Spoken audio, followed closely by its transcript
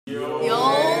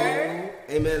Yo.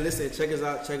 Hey man, listen, check us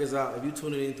out. If you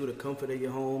tuning in through the comfort of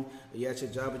your home, or you're at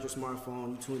your job with your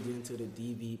smartphone, you tuned into the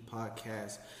DV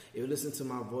podcast. If you listen to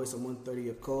my voice, I'm 130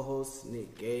 your co-host,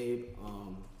 Nick Gabe,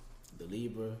 the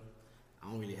Libra. I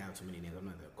don't really have too many names. I'm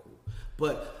not that cool.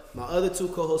 But my other two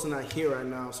co-hosts are not here right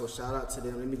now, so shout out to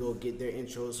them. Let me go get their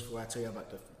intros before I tell you about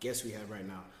the guests we have right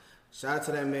now. Shout out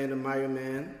to that man, the Amaya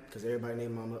man, because everybody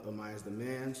named Mama Amaya's the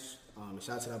man.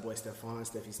 Shout out to that boy Stefan,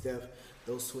 Steph.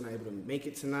 Those two not able to make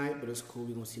it tonight, but it's cool.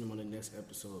 We're going to see them on the next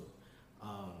episode.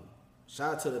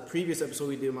 Shout out to the previous episode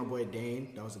we did with my boy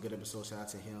Dane. That was a good episode. Shout out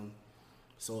to him.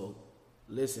 So,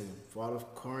 listen, for all the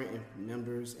current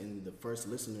members and the first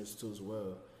listeners too as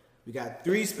well, we got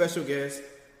 3 special guests.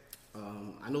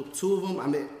 I know 2 of them. I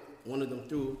met one of them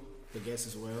through the guests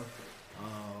as well.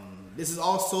 This is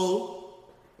also...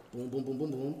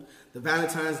 Boom. The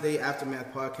Valentine's Day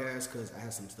Aftermath podcast, because I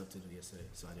had some stuff to do yesterday,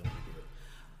 so I didn't want to do it.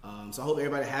 So I hope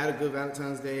everybody had a good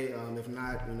Valentine's Day. If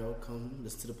not, come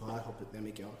listen to the pod. Hope that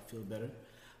make y'all feel better.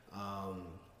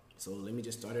 So let me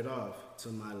just start it off. To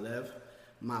my left,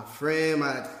 my friend,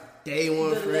 my day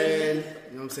one friend.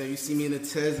 You know what I'm saying? You see me in the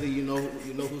Tesla, you know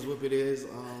whose whip it is.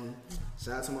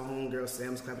 Shout out to my homegirl, Sam.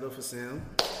 Let's clap it up for Sam.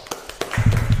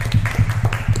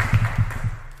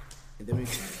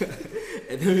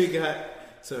 And then we got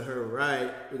to her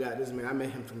right, we got this man. I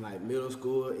met him from like middle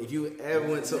school. If you ever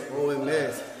went to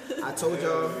OMS, I told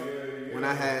y'all when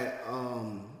I had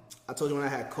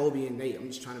Kobe and Nate. I'm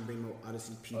just trying to bring more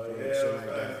Odyssey people and shit like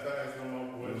that.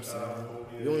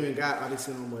 You don't even got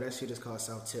Odyssey no more. That shit is called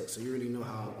South Tech. So you really know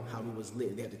how we was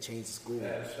lit. They had to change the school.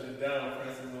 Yeah, shut it down.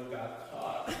 Francis got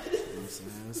caught. You know what I'm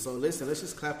saying? So listen, let's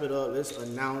just clap it up. Let's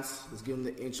announce. Let's give him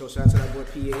the intro. Shout out to that boy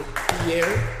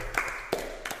Pierre.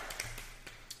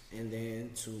 And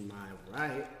then to my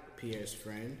right, Pierre's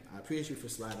friend. I appreciate you for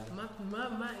sliding. My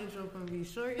intro gonna be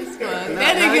short as fuck.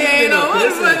 That nigga ain't know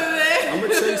what I'm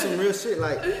gonna tell you some real shit.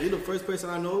 Like, you're the first person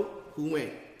I know who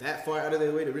went that far out of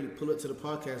their way to really pull up to the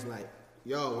podcast. Like,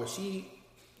 yo, where she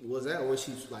was at, or where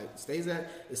she like stays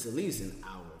at, it's at least an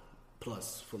hour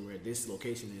plus from where this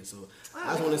location is. So I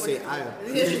just want to say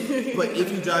but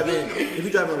if you drive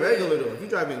in regular though, if you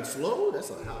drive in slow, that's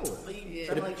an hour.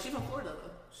 Yeah, like she's from Florida though.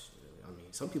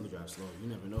 Some people drive slow. You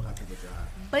never know how people drive.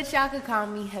 But y'all could call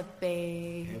me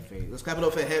Hefe. Let's clap it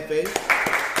up for Hefe.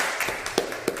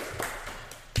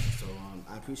 So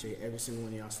I appreciate every single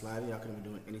one of y'all sliding. Y'all couldn't be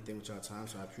doing anything with y'all time,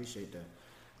 so I appreciate that.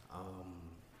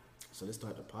 So let's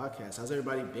start the podcast. How's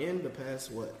everybody been the past,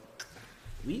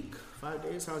 week? 5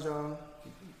 days? How's y'all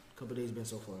couple days been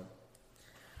so far?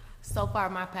 So far,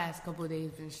 my past couple of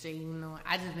days been straight.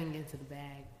 I just been getting to the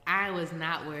bag. I was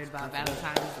not worried about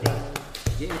Valentine's Day.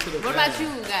 What about you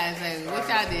guys? Like, what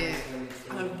y'all did?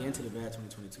 Get into the bag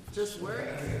 2022. Just work.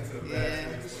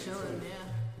 Yeah, just chilling. Yeah.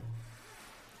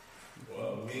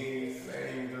 Well, me,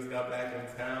 same. Just got back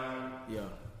in town. Yeah.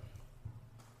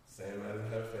 Same as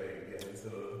Hefe. Getting into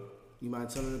the. You mind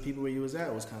telling the people where you was at?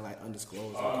 It was kind of like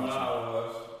undisclosed. Oh no,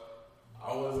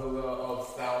 I was a little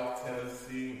up South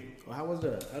Tennessee. Well, how was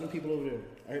that? How do people over there?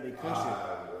 I heard they crushed it.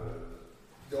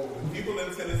 Yo, the people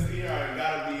in Tennessee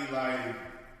gotta be like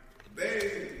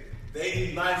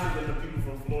they nicer than the people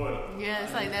from Florida. Yeah,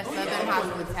 it's like that southern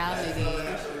hospitality.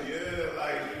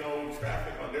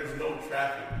 Traffic. There's no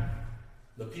traffic.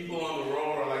 The people on the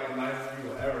road are like the nicest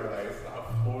people ever. Like it's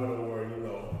not Florida where you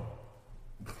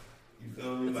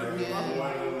feel me? Like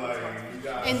Florida, like you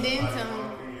got. And then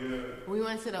we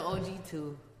went to the OG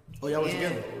too. Oh, y'all was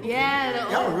together?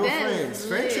 Yeah, y'all were real friends.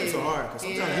 Friendships are hard because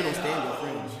sometimes you don't stand your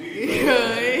friends.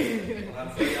 I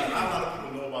tell y'all, not a lot of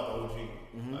people know about the OG.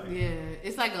 Mm-hmm.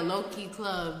 It's like a low key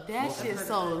club. That shit's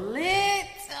so lit.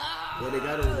 Yeah, they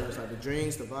got it. It's like the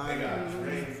drinks, the vibes. They got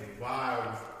drinks and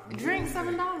vibes. Drinks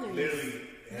 $7. Literally.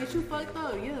 Get you fucked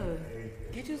up, yeah.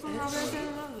 Get you some of that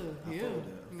 $7.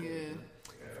 Yeah.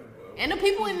 And the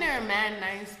people in there are mad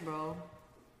nice, bro.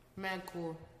 Mad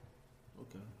cool.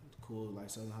 Okay. Cool, like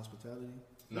Southern hospitality?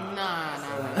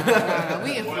 Nah.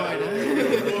 We in Florida.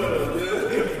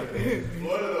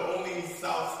 Florida, the only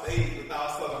South state without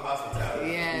Southern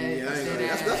hospitality.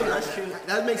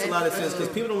 That makes a lot of sense because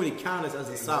people don't really count us as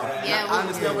the South. Yeah, I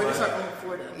understand. We're just our own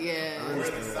Florida. Yeah. We're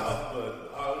in the South,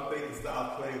 but I don't think the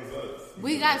South claims us.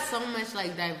 We got so much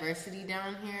like diversity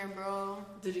down here, bro.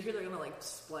 Did you hear they're gonna like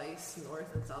splice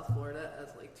North and South Florida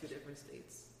as like 2 different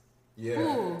states? Yeah.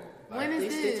 Cool. When is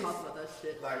this? They talk about that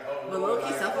shit. But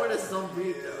low-key, South Florida is its own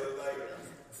breed, though.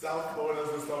 South Florida's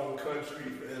its own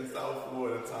country, and South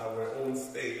Florida time their own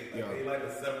state. They like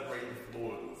to separate the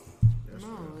Floridas. That's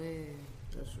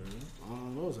true.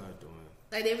 What was I doing?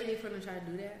 Like they really finna try to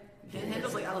do that?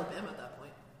 Panhandle's like Alabama at that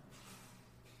point.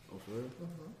 Oh, for real?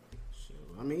 Mm-hmm. Shit,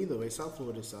 I mean, either way, South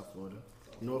Florida is South Florida.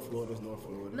 North Florida is North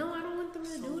Florida. No, I don't want them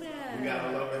to do that. You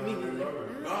gotta love that.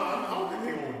 No, I don't think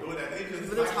they won't do that. They just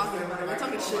But they're talking about it. They're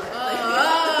talking shit.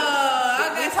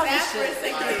 I got that for a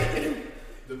second.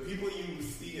 The people you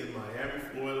see in Miami,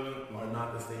 Florida, are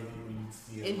not the same people you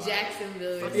see In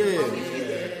Jacksonville.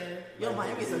 Yeah. Yo,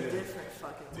 Miami's a different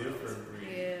fucking world. Different breed.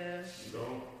 Yeah. You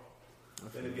know?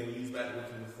 Then again, use back what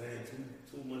you were saying.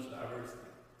 Too much diversity.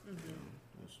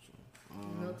 That's true.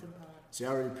 Melting pot. See, I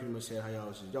already pretty much said how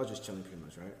y'all just chilling pretty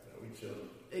much, right? Yeah, we chill.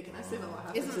 Hey, can I say what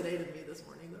happened today to me this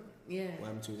morning, though? Yeah. What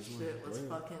happened to you this morning? Shit was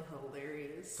fucking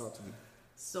hilarious. Talk to me.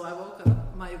 So I woke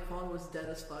up, my phone was dead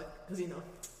as fuck, because,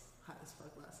 hot as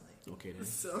fuck last night. Okay, then.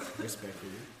 So,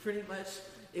 Respectfully. pretty much,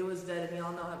 it was dead, and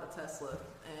y'all know I have a Tesla,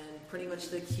 and pretty much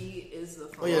the key is the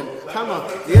phone. Oh, yeah. Come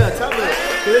on. Yeah, tell me.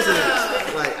 Listen,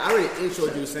 like, I already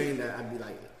introed you saying that I'd be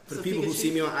like, for the So people who Pikachu?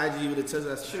 see me on IG with a Tesla,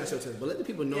 that's your Tesla. But let the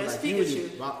people know, Yes, like, you really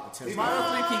Pikachu. bought a Tesla. Model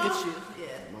 3 Pikachu, yeah.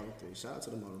 Model 3. Shout out to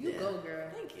the Model 3. You go, girl.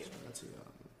 Thank you. Shout out to y'all.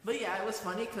 But yeah, it was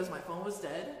funny because my phone was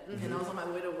dead, and I was on my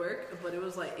way to work, but it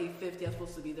was like 8:50. I was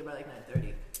supposed to be there by like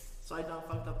 9:30. So I done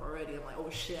fucked up already. I'm like, oh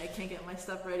shit, I can't get my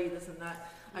stuff ready, this and that.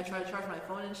 I tried to charge my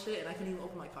phone and shit, and I couldn't even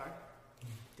open my car.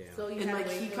 Damn. So you And had my to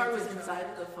wait key for card it was to inside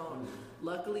charge. of the phone.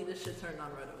 Luckily, this shit turned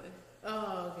on right away.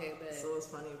 Oh, okay, but So it was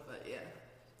funny, but yeah.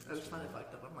 I just found it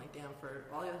fucked up. I'm like, damn, for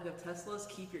all you have Teslas,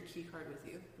 keep your key card with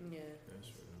you. yeah. That's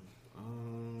true.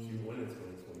 She won in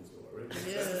 2022 already.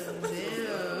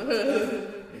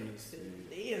 Let me see.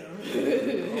 I don't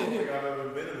think I've ever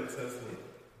been in a Tesla.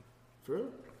 For real?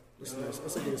 It's nice.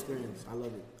 It's a good experience. I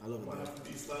love it. I love it. Might though. have to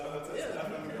be slide on a Tesla.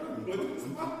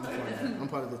 I'm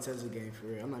part of the Tesla game for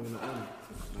real. I'm not even the owner.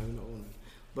 Not even the owner.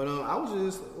 But I was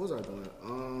just, what was I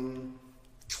doing?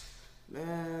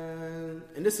 Man,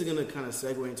 and this is gonna kind of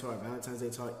segue into our Valentine's Day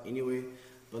talk anyway.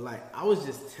 But like, I was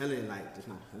just telling like just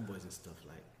my homeboys and stuff,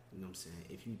 like, you know what I'm saying?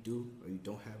 If you do or you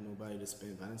don't have nobody to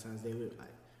spend Valentine's Day with, like,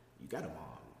 you got a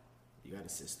mom, you got a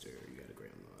sister, you got a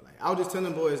grandma. Like, I was just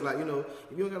telling boys, like, if you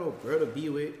don't got no girl to be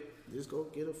with, just go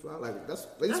get a flower. Like that's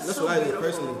so what I did beautiful.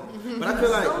 personally. But I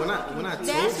feel like when I told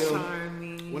That's them.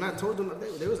 charming. When I told them,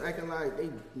 they was acting like they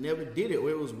never did it, or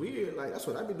it was weird. Like, that's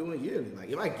what I be doing yearly. Like,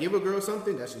 if I give a girl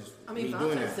something, that's just me doing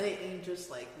Valentine's that. Day ain't just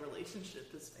like relationship,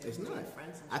 it's family It's not. and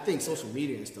friends. And I shit. think social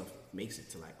media and stuff makes it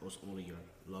to like it's only your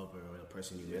lover or the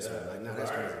person you miss with. Like, nah,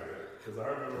 that's crazy. Because I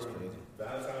remember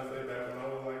Valentine's Day back when I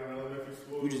was like in elementary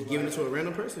school. You just giving it to a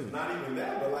random person. Not even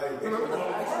that, but like they Remember were the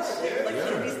going bags hard. and shit? Like Yeah.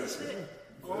 candies and shit.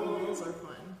 All those are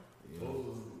fun.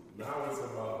 Now it's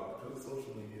about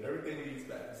social media. Everything leads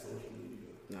back to social media.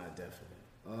 Nah,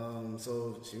 definitely.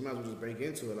 So she might as well just break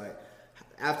into it. Like,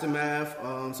 aftermath.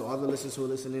 So all the listeners who are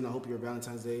listening, I hope your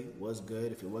Valentine's Day was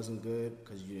good. If it wasn't good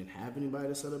because you didn't have anybody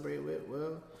to celebrate with,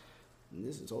 well,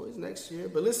 this is always next year.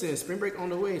 But listen, spring break on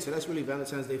the way, so that's really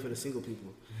Valentine's Day for the single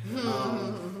people.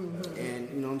 And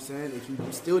you know what I'm saying? If you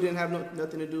still didn't have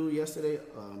nothing to do yesterday,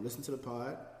 listen to the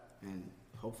pod, and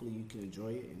hopefully you can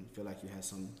enjoy it and feel like you had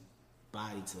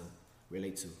somebody to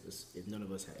relate to. If none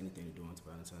of us had anything to do on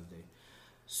Valentine's Day.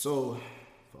 So,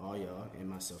 for all y'all, and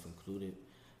myself included,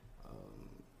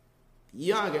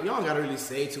 y'all don't gotta really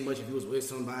say too much if you was with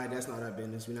somebody. That's not our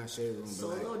business. We're not shade room. But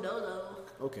like, Solo dolo.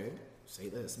 okay, say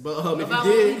less. But if you About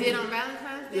did, what we did on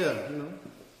Valentine's Day? yeah,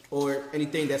 or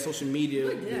anything that social media.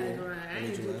 What did I do? I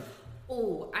made you laugh.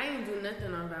 I didn't do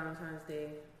nothing on Valentine's Day.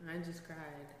 I just cried.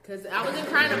 Because I wasn't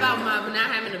crying about my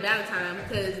not having a Valentine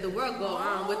because the world go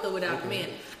on with or without a man.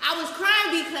 I was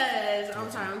crying because, I'm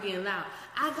sorry, I'm getting loud.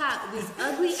 I got this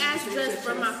ugly ass dress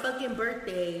for my fucking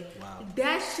birthday. Wow.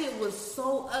 That shit was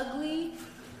so ugly.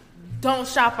 Don't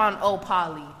shop on Old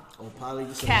Polly. Oh, Polly,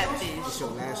 you Catfish. It's your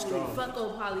last straw. Fuck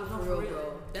Old Polly for real,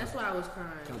 bro. That's why I was crying.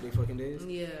 Count their fucking days.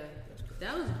 Yeah.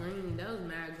 That was green. That was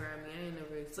mad grimy. I ain't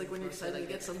never. It's like when you're excited to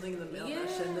get something in the mail Yeah. that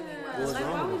shouldn't have been What Like, was why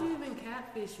wrong would with you even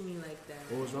catfish me like that?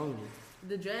 What was wrong with you?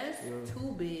 The dress, Yeah.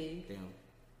 too big. Damn.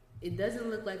 It doesn't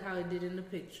look like how it did in the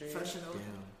picture. professional.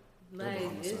 Damn. Like,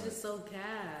 Double it's homicide. just so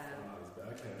cap.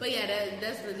 But yeah,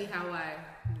 that's really how I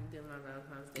did my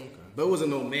Valentine's Day. Okay. But it wasn't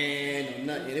no man or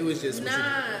nothing. It was just.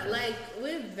 Nah, like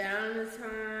with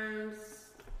Valentine's,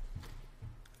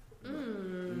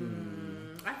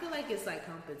 I feel like it's like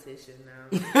competition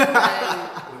now.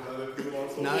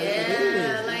 Nah,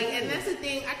 Yeah, like, and that's the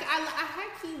thing. I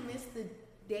actually miss the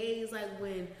days like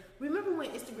when. Remember when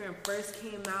Instagram first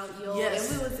came out, yo? Yes.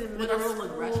 And we was in When middle everyone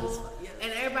looked ratchet as school, fuck, yes.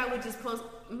 and everybody would just post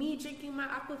me drinking my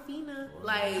Aquafina.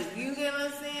 Like, you get what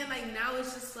I'm saying? Like now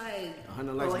it's just like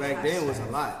 100 likes like back then was a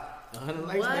hashtags. lot. 100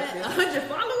 likes what? back then. 100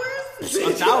 followers?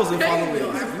 1,000 Yo, I followers. You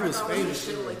remember was I was famous.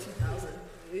 shit like 2000.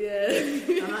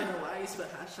 Yeah. I'm not gonna lie, I used to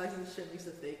put hashtags and shit and used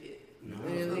to fake it. No.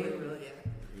 Really?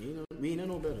 Yeah. We ain't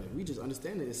know better. We just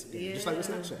understand it. It's just like with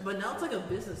Snapchat. But now it's like a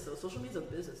business, though. Social media's a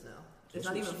business now. It's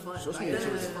not even fun. Social Back media then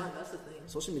it was changes. fun. That's the thing.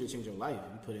 Social media change your life.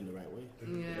 You put it in the right way.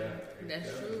 Yeah,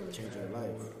 that's true. Change your life.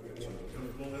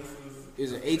 Influencers.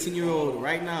 There's an 18-year-old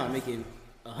right now making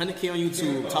 $100K on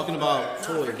YouTube talking about Not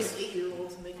toys. freaking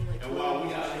 8-year-olds making like. And while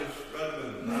we out here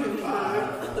struggling, 9 to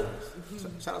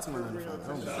 5. Shout out to my 9 to 5. I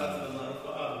don't Shout out to the 9 to 5.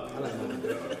 I like 9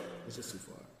 to 5. It's just too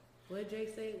far. What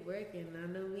Drake say? Working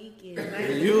on the weekend.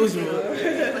 The usual.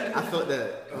 I felt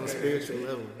that on a spiritual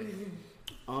level.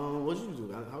 What did you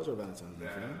do? How was your Valentine's Day?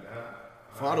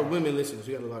 For all the women listeners,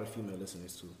 we got a lot of female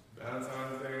listeners too.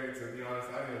 Valentine's Day, to be honest,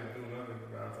 I didn't do nothing for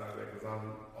Valentine's Day because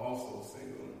I'm also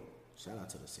single. Shout out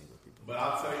to the single people. But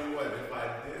I'll tell you what, if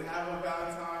I did have a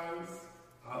Valentine's,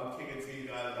 I'll kick it to you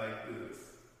guys like this.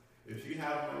 If you're in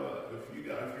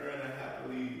a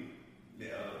happily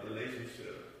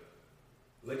relationship,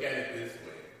 look at it this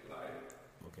way. Like,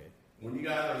 Okay. when you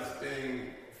guys are staying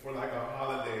for like a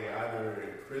holiday,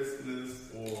 either Christmas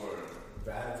or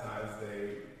Valentine's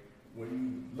Day, when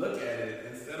you look at it,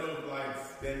 instead of like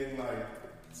spending like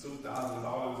 $2,000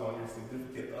 on your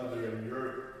significant other and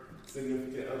your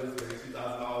significant other spending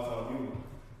 $2,000 on you,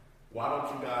 why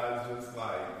don't you guys just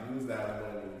like use that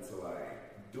money to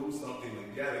like do something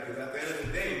together? Because at the end of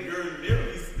the day, you're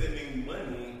literally spending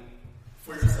money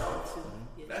for yourself.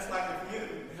 That's like if me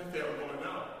and Hefe are going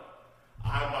out.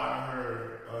 I buy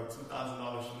her a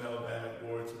 $2,000 Chanel bag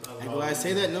or $2,000. And do I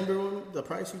say that number on the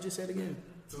price you just said again?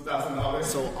 $2,000.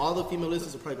 So all the female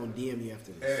listeners are probably gonna DM me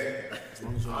after this. Hey, As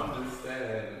long as you know. I'm just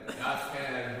saying, I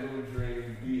can Blue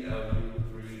Dream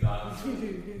BLU3.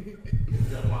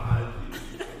 It's my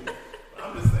IG.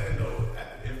 I'm just saying though,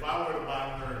 if I were to buy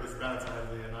her this Valentine's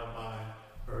Day and I buy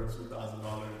her a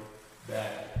 $2,000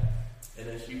 bag, and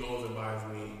then she goes and buys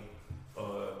me a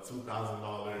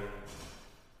 $2,000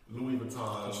 Louis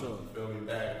Vuitton, For sure. you feel me,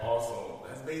 bag also,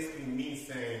 that's basically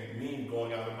me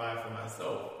going out and buying for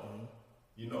myself.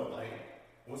 You know, like,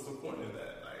 what's the point of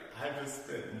that? Like, I just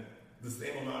spent the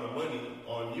same amount of money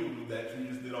on you that you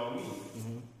just did on me.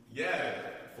 Yeah,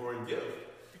 for a gift.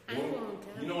 I ain't gonna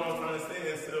count. You know what I'm trying to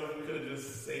say? Instead of we could have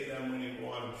just saved that money and go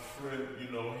on a trip,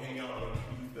 you know, hang out on a trip,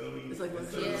 you feel me? It's like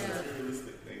what's Instead of Yeah.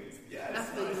 materialistic things. Yeah, I it's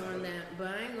feel nice, you on but that, but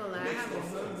I ain't gonna lie. it I makes have no a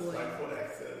sense. homeboy. Like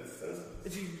Kodak said, it's senseless.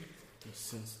 It's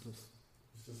senseless.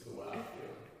 It's just the way I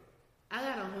feel. I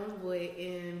got a homeboy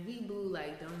and he blew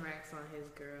like dumb racks on his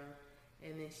girl,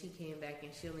 and then she came back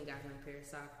and she only got him a pair of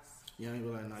socks. Yeah, I ain't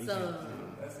gonna lie. Nah, you So-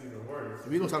 can't. That's even worse.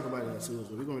 We're gonna talk about it too,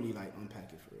 but we're gonna really like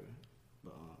unpack it for real.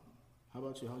 But how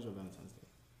about you? How's your Valentine's Day?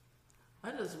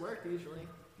 I just work usually,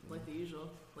 like the usual.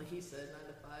 Like he said, 9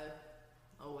 to 5,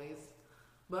 always.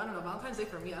 But I don't know, Valentine's Day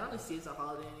for me, I don't really see it as a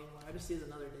holiday anymore. I just see it as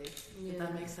another day. Yeah. If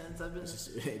that makes sense. I've been. It's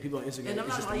just, people on Instagram. And I'm it's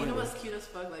not just lying, you know Monday. what's cute as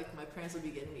fuck? Like, my parents would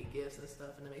be getting me gifts and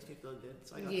stuff, and it makes me feel good.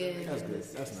 So I got Yeah. them That's gifts good. and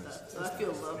That's stuff. nice. So That's I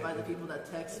feel nice. loved by the people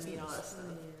that text me and all that stuff.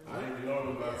 I didn't even know it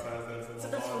was Valentine's Day until So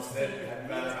my that's mom what's said Happy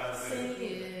Valentine's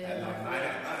Day. Yeah. At like 9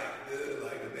 at night,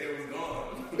 like the day was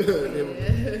gone.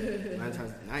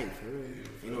 Valentine's night for real.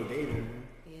 Ain't no day no more.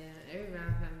 Yeah, every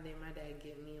Valentine's Day, my dad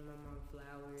get me and my mom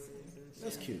flowers and shit.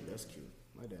 That's cute. That's cute.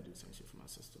 My dad do the same shit for my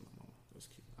sister, my mom. That's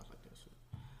cute. I like that shit.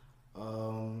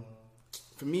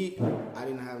 For me, I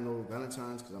didn't have no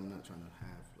Valentine's because I'm not trying to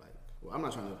have like. Well, I'm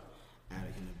not trying to add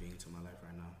a human being to my life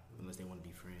right now, unless they want to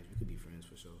be friends. We could be friends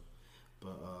for sure.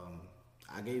 But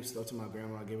I gave stuff to my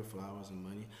grandma. I gave her flowers and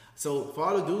money. So for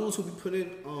all the dudes who be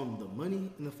putting the money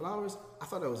in the flowers, I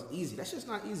thought that was easy. That's just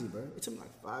not easy, bro. It took me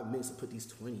like 5 minutes to put these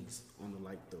 20s on the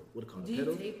what it called Do the you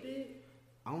pedal. tape it?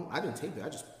 I didn't tape it. I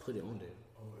just put it on there.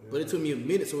 But it took me a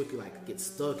minute so it could like get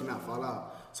stuck and not fall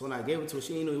out. So when I gave it to her,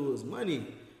 she didn't know it was money.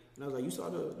 And I was like, "You saw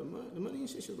the money and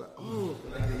shit?" She was like, "Oh,"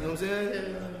 like, you know what I'm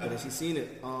saying? And then she seen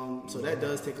it. So that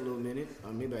does take a little minute.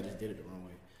 Maybe I just did it the wrong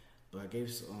way. But I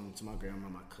gave to my grandma,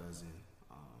 my cousin,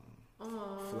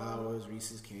 flowers,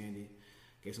 Reese's candy.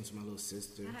 Gave some to my little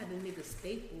sister. I had the nigga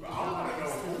staple Bro, I wanna know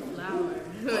to the flower.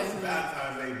 What's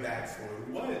Valentine's Day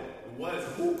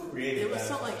backstory? Who created It was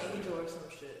some Valentine's like Day? angel or some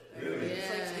shit. Really? It's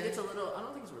Yeah. like, it's a little, I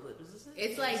don't think it's religious, is it?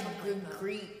 It's like Something the like that.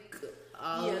 Greek.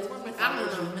 Yeah, it's more I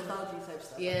mythology, don't know. mythology type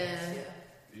stuff. I Yeah. guess,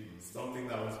 Something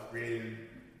that was created,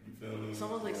 you feel me? It's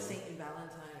almost like Saint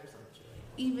Valentine or some shit.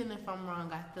 Even if I'm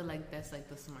wrong, I feel like that's like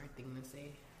the smart thing to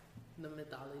say. The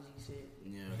mythology shit.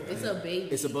 Yeah. It's a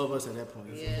baby. It's above us at that point.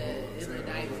 Yeah, it's a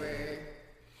diaper.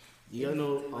 You all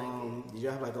know, did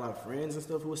y'all have like a lot of friends and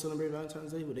stuff who would celebrate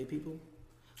Valentine's Day? Were they people?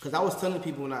 Because I was telling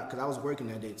people because I was working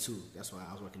that day too. That's why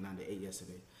I was working 9 to 8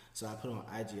 yesterday. So I put on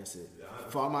IG, I said,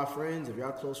 for all my friends, if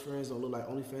y'all close friends don't look like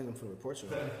OnlyFans, I'm finna report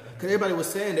y'all. Because everybody was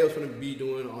saying they was finna be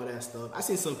doing all that stuff. I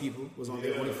seen some people was on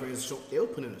their OnlyFans show. They were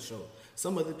putting in a show.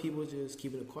 some other people just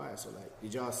keeping it quiet. So like,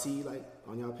 did y'all see like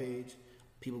on y'all page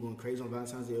people going crazy on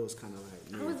Valentine's Day? It was kind of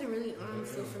like, I wasn't really on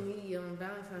social media on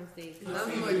Valentine's Day because I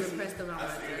was see more this- depressed about I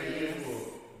my see dress. people,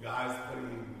 guys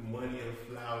putting money and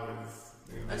flowers.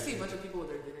 I see a bunch of people with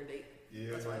their dinner date.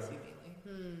 Yeah. That's what I see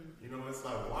mainly. You know, it's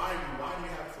like, why do you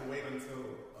have to wait until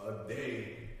a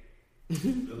day?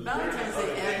 Valentine's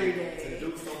Day every day. To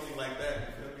do something like that.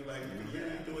 You feel me? Like, you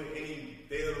can do it any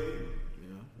day of the week. Yeah.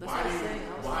 That's what I'm saying.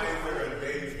 Why is there a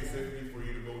day specifically for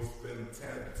you to go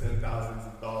spend $10,000s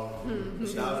of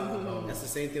dollars, thousands of dollars? That's the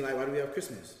same thing. Like, why do we have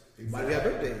Christmas? Why do we have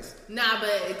birthdays? Nah,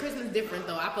 but Christmas different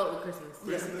though. I fuck with Christmas.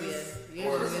 Christmas Yeah.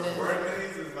 or Usually it is.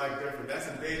 birthdays is like different. That's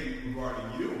a day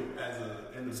regarding you as an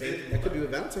individual. That could be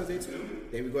with Valentine's Day too.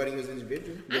 They regarding you as an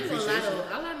individual. I ain't gonna lie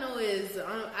though. All I know is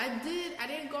I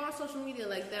didn't go on social media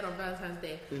like that on Valentine's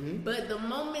Day. But the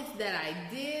moments that I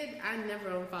did, I never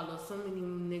unfollowed so many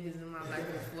niggas in my life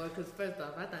before. Because first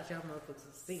off, I thought y'all motherfuckers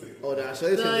was single. Oh, nah, so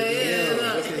it's So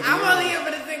yeah, Listen to I'm DM. only here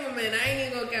for the single man. I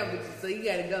ain't even gonna count with you, so you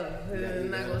gotta go. Yeah,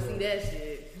 I'm not gonna see that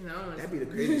shit. No, That'd be the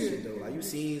crazy shit though. Like you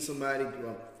seen somebody,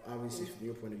 well, obviously from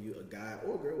your point of view, a guy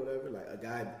or a girl, whatever, like a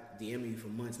guy DMing you for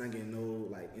months, not getting no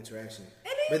like interaction.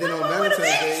 But then on Valentine's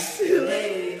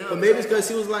Day, Hey, no, but maybe it's because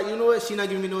he was like, you know what, she not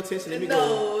giving me no attention. Let me No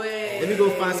go. way. Let me go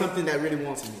find something that really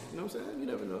wants me. You know what I'm saying? You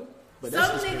never know. But that's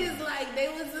Some just crazy. niggas like they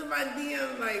was in my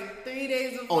DM like 3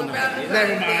 days before Oh, no, Valentine's never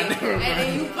Day, mind, never and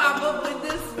then you pop up with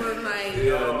this one like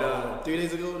Yeah, nah. 3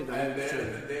 days ago, the guy At the end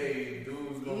of the day,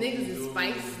 dudes gonna niggas be is dudes.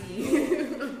 spicy.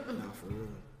 Nah, for real.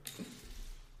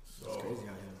 It's So crazy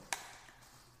out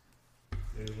here.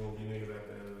 there's gonna be niggas at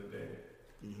the end of the day.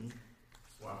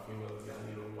 That's why females y'all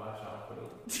need to watch out for them.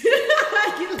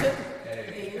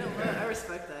 Hey, you know what? I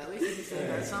respect that. At least if you say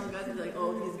that. Some guys be like,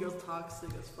 oh, these girls toxic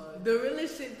as fuck. The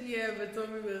realest shit he ever told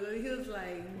me was he was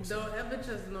like, "Don't ever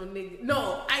trust no nigga."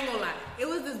 No, I ain't gonna lie. It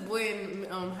was this boy in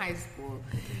high school,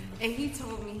 and he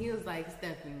told me he was like,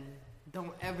 "Stephanie,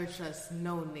 don't ever trust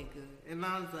no nigga." And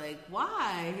I was like,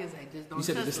 "Why?" He was like, "Just don't." You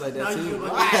said it trust just like him." that No, too. you-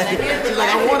 right, She's like,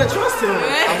 I want to trust him.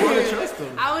 I want to trust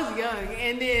him. I was young,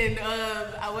 and then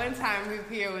one time we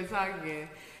Pierre was talking,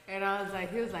 and I was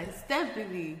like, he was like,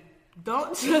 "Stephanie,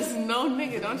 don't trust no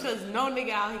nigga. Don't trust no nigga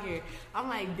out here." I'm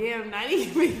like, damn, not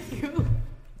even you.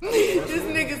 This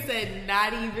nigga said,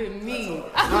 not even me. No,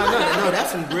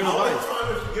 that's some real I was advice.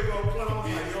 trying to give her a point. I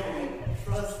was like, yo, don't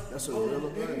trust. That's some real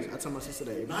advice. I told my sister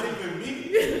that. Not even me.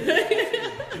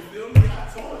 You feel me? I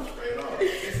told her straight up.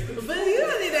 It's the But you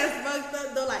know that's fucked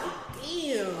up though. Like,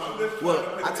 damn. I'm just trying Well, to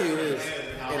put I tell you it in this. her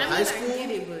head how- In I mean, high I school, get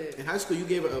it, but- in high school, you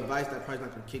gave her advice that probably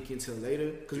not gonna kick in till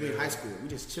later. Cause we in high school, we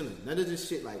just chilling. None of this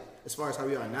shit, like as far as how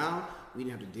we are now, we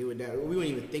didn't have to deal with that. We weren't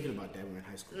even thinking about that when we were in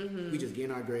high school. We just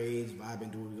getting our grades,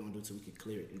 vibing, do what we gonna do till we can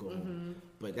clear it and go home.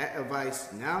 But that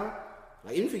advice now,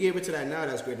 like even if you gave it to that now,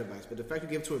 that's great advice. But the fact you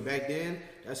gave it to her back then,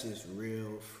 that's just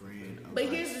real friend advice. But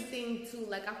here's the thing too,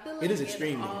 like I feel like it is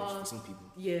extreme all, for some people.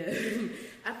 Yeah,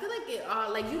 I feel like it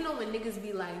all like you know when niggas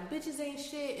be like bitches ain't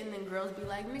shit, and then girls be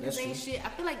like niggas That's ain't true. shit. I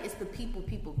feel like it's the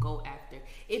people go after.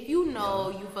 If you know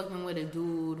you fucking with a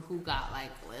dude who got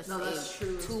like let's No, that's say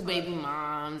true as 2 fuck. baby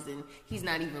moms and he's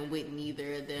not even with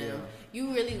neither of them,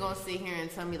 you really gonna sit here and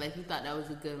tell me like you thought that was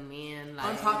a good man? Like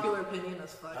Unpopular opinion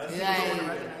as fuck. Like, People don't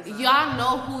wanna recognize that. y'all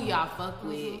know who y'all fuck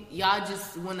with. Y'all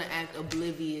just wanna act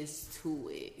oblivious to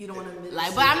it. You don't want to admit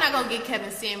Like, it. but I'm not gonna get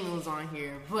Kevin Samuels on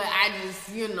here. But I just,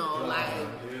 you know,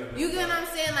 like, you get what I'm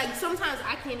saying? Like, sometimes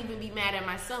I can't even be mad at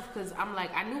myself because I'm like,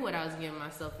 I knew what I was getting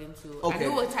myself into. I Okay,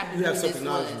 knew what type of you have dude this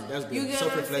self-acknowledgement. was. That's good. You get what I'm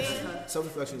Self-reflection. saying?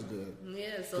 Self-reflection is good. Yeah,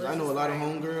 so Because it's I know a just lot of like-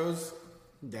 homegirls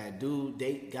that do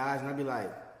date guys, and I be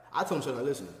like, I told them, so like,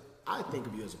 listen, I think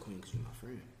of you as a queen because you're my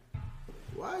friend.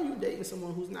 Why are you dating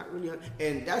someone who's not really?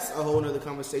 And that's a whole other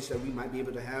conversation that we might be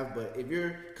able to have. But if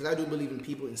you're, because I do believe in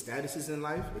people in statuses in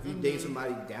life. If you date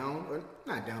somebody down or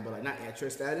not down, but like not at your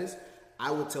status,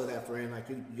 I would tell that friend like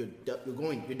you're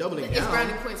doubling It's down.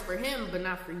 brownie points for him, but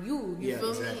not for you. You Yeah, feel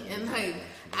exactly. me? And like,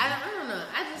 I don't know.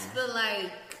 I just feel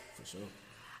like For sure.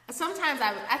 sometimes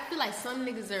I feel like some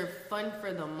niggas are fun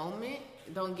for the moment.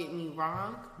 Don't get me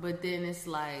wrong, but then it's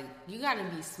like you gotta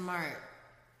be smart.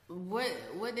 What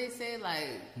they say,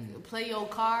 like play your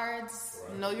cards,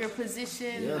 know your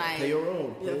position, Yeah, like play your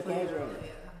role. Yeah, Play play your your role. role,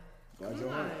 yeah. Guard your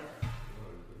come heart. on.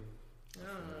 I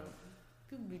don't know.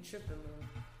 People be tripping, man.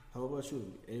 How about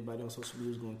you? Anybody on social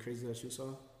media who's going crazy that you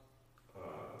saw?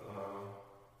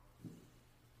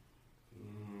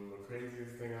 The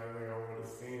craziest thing I think I would have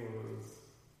seen was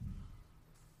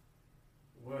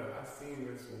what I seen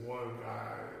this one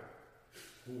guy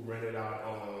who rented out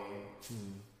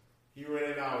he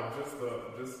rented out just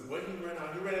what he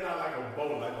rented out like a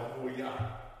boat, like a whole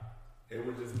yacht. It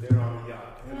was just there on the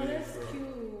yacht. Oh, that's cute.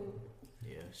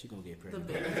 Yeah, she gonna get The pregnant.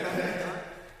 baby.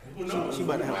 Who knows? She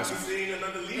about to have might a- be seeing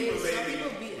another Hey, Libra some baby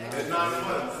people be in extra. 9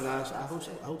 months. Nah,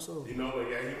 I hope so. You know, but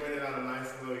yeah, he rented out a nice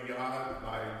little yacht,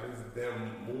 like just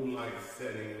them moonlight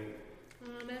setting. Oh,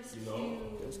 that's You know,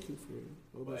 cute. That's cute for you.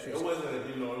 What about Like, you? it wasn't,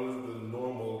 you know, it was the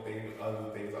normal thing, other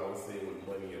things I would say with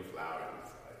money and flowers.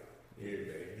 Like, here,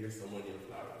 babe, here's some money and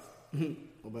flowers.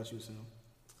 What about you, Sam?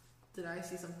 Did I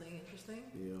see something interesting?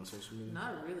 Yeah, on social media.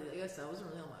 Not really. Like I said, I wasn't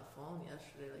really on my phone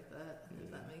yesterday like that. If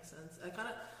that makes sense.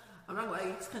 I'm not gonna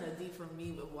lie, it's kind of deep for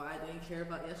me with why I didn't care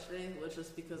about yesterday. Was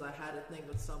just because I had a thing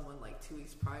with someone like 2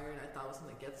 weeks prior, and I thought I was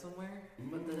gonna get somewhere.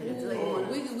 But then it's like,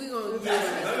 We gonna do That's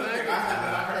it. another thing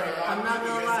I heard a lot I'm of not people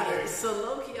gonna lie. yesterday. So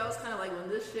low key, I was kind of like when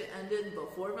this shit ended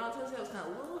before Valentine's Day, I was kind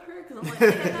of a little hurt because I'm like, hey,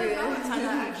 I had Valentine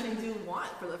I actually do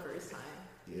want for the first time.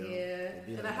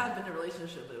 Yeah. And I have been in a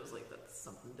relationship, but it was like that's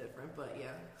something different. But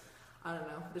yeah, I don't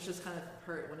know. This just kind of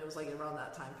hurt when it was like around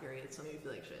that time period. So it made me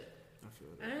feel like shit. I feel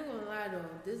I that. ain't gonna lie though,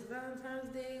 this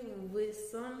Valentine's Day with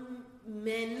some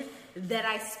men that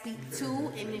I speak to,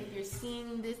 and if you're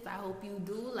seeing this, I hope you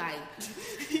do. Like,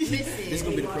 listen, This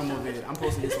gonna be the promo video. I'm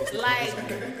posting this on social Like-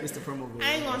 media. It's the promo video.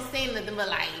 I ain't gonna say nothing, but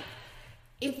like,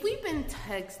 if we've been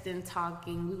texting,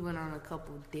 talking, we went on a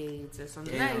couple dates or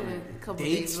something. Not even a couple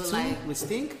dates dates, but too like, with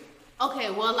Stink. okay,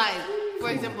 well, like, for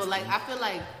example, like, I feel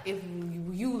like if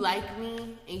you like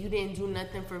me and you didn't do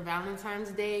nothing for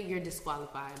Valentine's Day, you're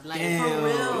disqualified. Like, Damn. For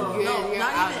real. You're- No, you're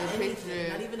not out even of the anything.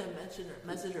 picture. Not even a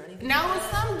message or anything. now like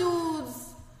with that. some dudes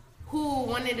who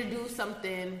wanted to do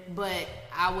something, but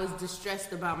I was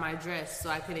distressed about my dress, so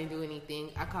I couldn't do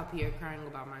anything. I caught Pierre crying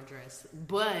about my dress,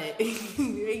 but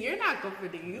you're not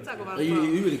comforting. You talk about Oh, you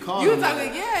some. really called You him.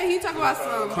 talking? Yeah, he talk about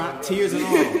some. Tears and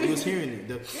all. You was hearing it.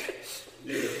 Y'all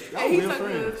He real talking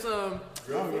friends. some.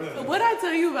 Girlfriend. What I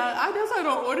tell you about? I guess I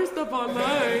don't order stuff online.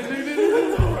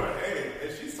 Hey,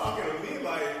 and she's talking to me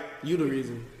like, You the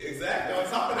reason. exactly. On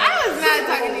top of I that, was not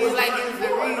talking to you like it's the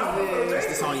reason. It's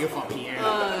this all your fault, Pierre.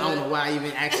 I don't know why I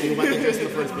even asked you about the dress in the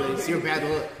first place. You're bad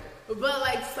luck. But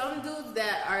like some dudes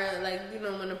that are like, you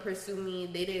know, want to pursue me,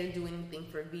 they didn't do anything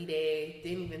for V-Day,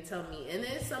 didn't even tell me. And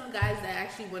then some guys that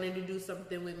actually wanted to do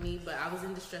something with me, but I was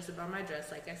in distress about my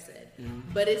dress, like I said.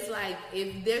 But it's like,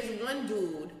 if there's one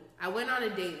dude, I went on a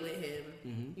date with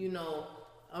him, you know,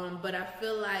 but I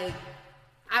feel like,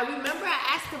 I remember I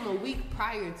asked him a week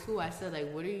prior too, I said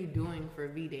like, what are you doing for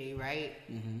V-Day, right?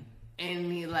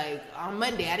 And he like, on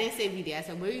Monday, I didn't say V-Day, I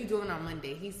said, what are you doing on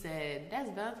Monday? He said,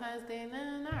 that's Valentine's Day.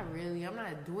 No, not really. I'm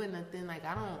not doing nothing. Like,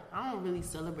 I don't really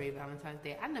celebrate Valentine's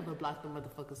Day. I never blocked the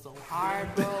motherfucker so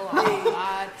hard, bro. Oh my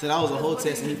God. So that was a whole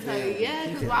test and he Tell you, failed. yeah, He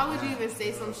because failed. why would you even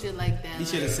say some shit like that? He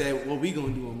should have Like, said, what we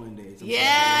gonna do on Monday.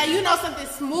 yeah, you know, something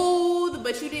smooth,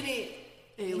 but you didn't.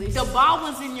 Hey, at least- The ball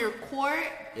was in your court,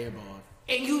 Airball.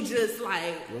 and you just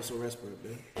like, Russell Westbrook,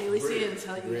 man. At least he didn't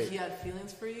tell you Great. he had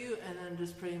feelings for you, and then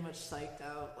just pretty much psyched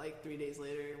out like 3 days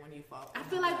later when you fought. I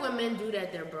feel like when men do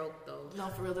that, they're broke though. No,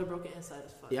 for real, they're broken inside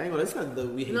as fuck. Yeah, I ain't gonna. This is not the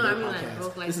We Hate No, Men I mean, like, podcast.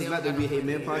 broke like this is they not the don't We got Hate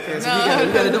Men no podcast. No.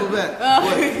 We gotta double back.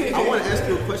 But I want to ask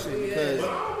you a question because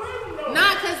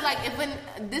Nah, cause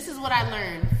like this is what I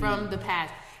learned from the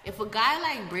past. If a guy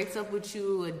like breaks up with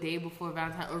you a day before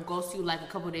Valentine or goes to you like a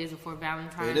couple days before Yeah,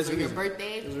 Valentine's there's a or your reason.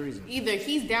 birthday, There's a reason. either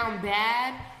he's down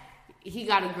bad, he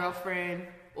got a girlfriend,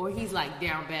 or he's like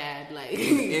down bad, like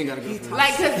he ain't got a girlfriend.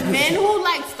 like cause men who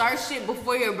like start shit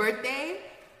before your birthday,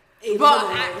 Hey, but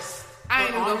look at I this.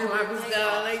 ain't But gonna on go your for my birthday,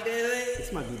 stuff like that.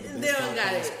 This might be the best They don't got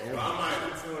podcast it. ever. I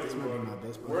might tell This you, might be bro, my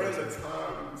best we're in podcast. the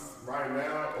times right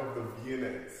now of the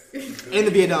VNX. And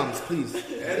the Vietnam's, please.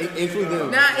 Include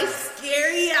them. Nah, it's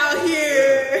scary out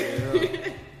here.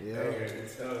 Yeah. Hey, I'm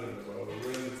telling you, bro,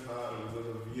 we're in the times of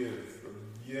the VNX,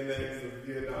 the VNX,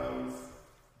 the Vietnams.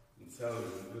 I'm telling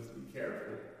you, just be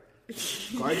careful.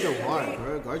 Guard your heart,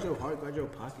 bro. Guard your heart. Guard your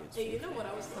pockets. Hey, you know what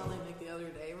I was telling Nick the other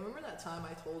day? Remember that time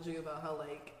I told you about how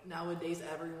like nowadays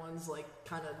everyone's like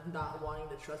kind of not wanting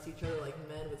to trust each other, like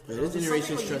men with Yeah, girls. this It's generation's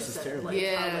something trust you is said, terrible. Like,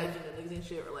 Yeah. how, like, you know, niggas ain't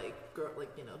shit or like girl, like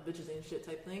you know, bitches ain't shit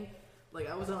type thing. Like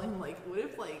I was telling him, like, what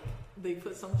if like they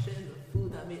put some shit in the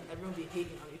food that made everyone be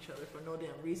hating on each other for no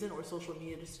damn reason, or social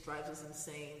media just drives us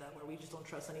insane that where we just don't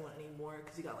trust anyone anymore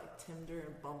because you got like Tinder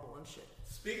and Bumble and shit.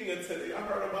 Speaking of Tinder, y'all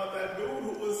heard about that dude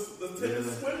who was the Tinder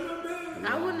swindler,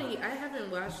 man? I haven't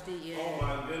watched it yet. Oh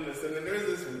my goodness! And then there's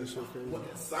this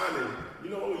Simon. You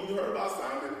know, you heard about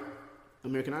Simon?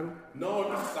 American Idol? No,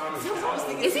 not Simon.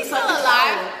 Is he still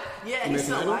alive? Yeah, he's American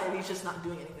still Idol? alive. He's just not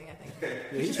doing anything. I think.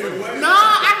 Yeah, he's Wait, what? No,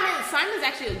 I heard Simon's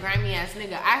actually a grimy ass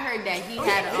nigga. I heard that he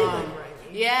had yeah,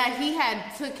 grimy. yeah, he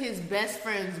had took his best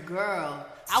friend's girl.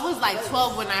 I was like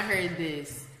 12 when I heard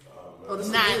this. Oh, this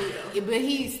is Not, Lily, but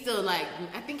he's still like,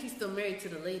 I think he's still married to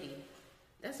the lady.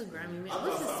 That's a grimy man.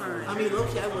 What's his sign? I mean,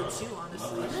 low-key, I would too,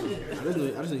 honestly.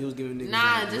 I just knew he was giving niggas.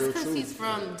 Nah, like, just real because truth. he's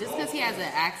from, just because he has an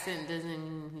accent doesn't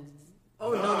mean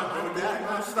Oh, no, not that.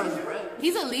 No, she's not his friend.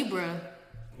 he's a Libra.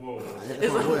 Whoa.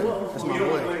 That's my boy. That's my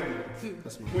boy.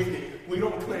 That's my we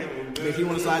don't claim him. If you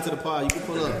want to slide to the pod, you can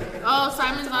pull up. Oh,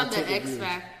 Simon's on take the it, X dude.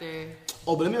 Factor.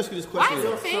 Oh, but let me ask you this Why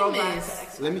question. is he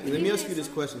famous? Let me ask you this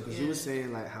question because you were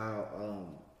saying like how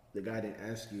the guy didn't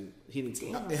ask you, he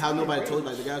didn't, how nobody told,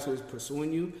 like the guys who was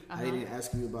pursuing you, how they didn't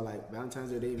ask you about like Valentine's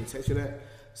Day, they didn't even text you that.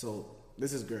 So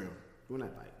this is girl, we're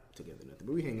not like together nothing,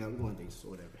 but we hang out, we go on dates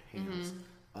or whatever, hangouts.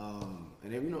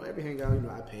 And every every hangout,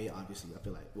 I pay. Obviously, I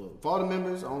feel like, well, for all the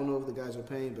members, I don't know if the guys are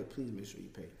paying, but please make sure you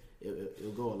pay.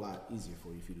 It'll go a lot easier for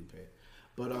you if you do pay.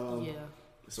 But Yeah.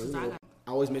 so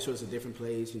I always make sure it's a different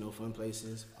place, fun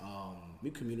places.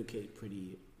 We communicate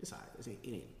pretty. It's alright. It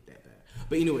ain't that bad.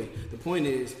 But anyway, the point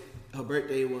is, her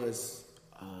birthday was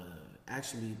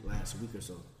actually last week or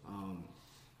so.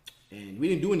 And we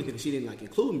didn't do anything. She didn't like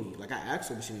include me. Like I asked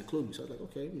her, but she didn't include me. So I was like,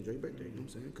 okay, enjoy your birthday. You know what I'm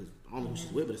saying? Because I don't know who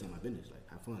she's with, but it's not my business. Like,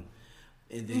 have fun.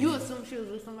 And then You assume she was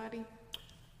with somebody?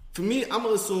 for me, I'm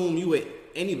gonna assume you with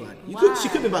anybody. She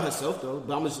could be by herself though,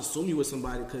 but I'm gonna just assume you with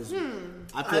somebody because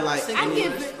I feel like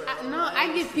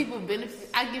I give people benefit.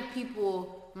 I give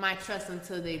people my trust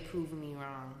until they prove me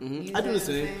wrong. You I do know the what I'm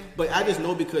same. saying? But I just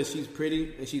know because she's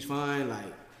pretty and she's fine.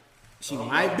 Like she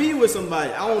might be with somebody.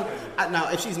 Now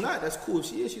if she's not, that's cool. If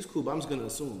she is, she's cool. But I'm just gonna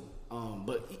assume.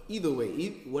 But either way,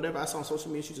 whatever I saw on social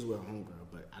media, she just with her homegirl.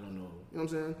 But I don't know. You know what I'm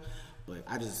saying? But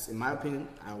I just, in my opinion,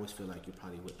 I always feel like you're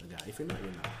probably with a guy. If you're not,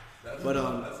 you're not. That's how you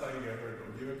get hurt.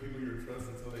 Though. Giving people your trust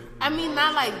until they. I mean,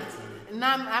 not like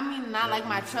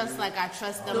my trust, like I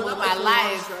trust them with my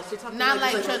life. Not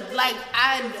like trust, like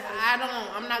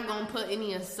I'm not gonna put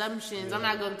any assumptions. I'm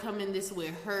not gonna come in this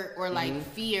with hurt or like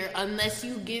fear unless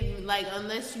you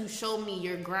show me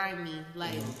you're grimy.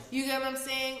 Like, you get what I'm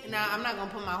saying? Now, I'm not gonna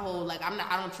put my whole, like,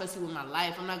 I don't trust you with my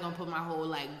life. I'm not gonna put my whole,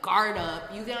 like, guard up.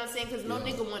 You get what I'm saying? Because no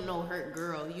nigga want no hurt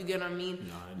girl. You get what I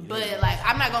mean? But, like,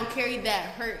 I'm not gonna carry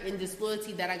that hurt and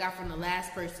disloyalty that I got from the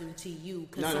last person to you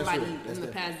because somebody in the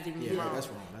past did me wrong. That's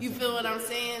wrong. You feel what I'm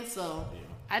saying? So,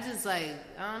 I just, like,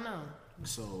 I don't know.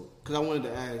 So, because I wanted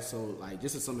to ask, so, like,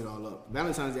 just to sum it all up,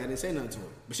 Valentine's Day, I didn't say nothing to her.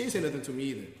 But she didn't say nothing to me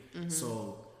either.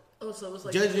 So, so it was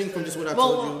like judging from just what I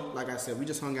told you, like I said, we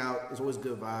just hung out. It's always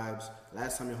good vibes.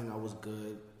 Last time we hung out was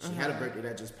good. She had a birthday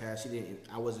that just passed.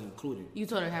 I wasn't included. You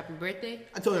told her happy birthday?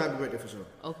 I told her happy birthday for sure.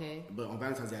 Okay. But on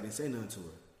Valentine's Day, I didn't say nothing to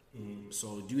her.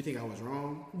 So, do you think I was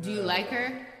wrong? Do you like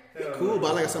her? Cool,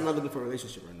 but like I said, I'm not looking for a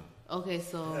relationship right now. Okay,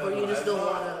 so. Or you just don't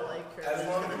want to like her. Just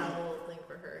kind of have a little thing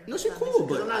for her. No, she's cool,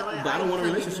 but I don't want a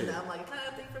relationship. I'm like,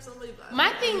 I think for somebody. My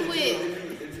thing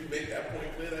with. Did you make that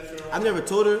point clear that you're? I've never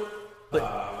told her,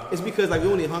 but it's because like we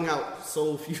only hung out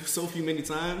so few many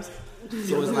times.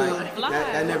 So it's like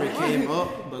that never came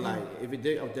up. But like if it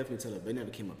did, I'll definitely tell her. But it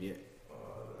never came up yet.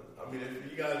 I mean,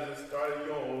 if you guys just started, you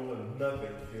don't owe her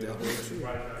nothing. You know,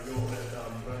 right now, you don't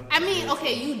have time. I mean,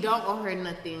 okay, you don't owe her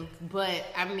nothing, but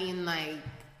I mean, like,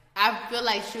 I feel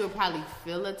like she would probably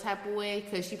feel a type of way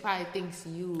because she probably thinks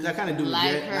you I kinda do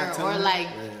like regret not her telling or her. like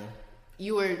Yeah.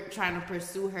 you were trying to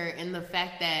pursue her, and the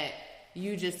fact that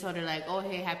you just told her like, "Oh,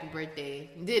 hey, happy birthday."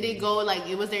 Did it go like?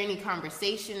 Was there any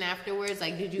conversation afterwards?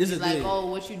 Like, did you This be is like, the thing. "Oh,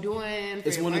 what you doing?" For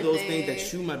It's your one of those things birthday?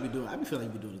 that you might be doing. I be feeling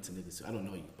like you be doing it to niggas too. I don't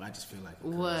know you, but I just feel like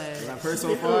What? I've heard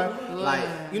so far. Like,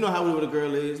 you know how what a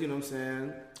girl is. You know what I'm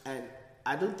saying? And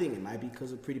I do think it might be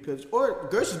because of pretty privilege. Or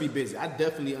girls should be busy. I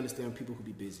definitely understand people who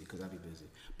be busy because I be busy.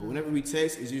 But whenever we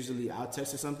text, it's usually I'll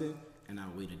text her something and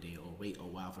I'll wait a day or wait a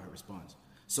while for her response.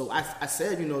 So I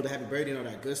said, the happy birthday and all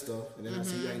that good stuff. And then I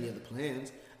said, you got any other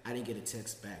plans? I didn't get a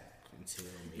text back until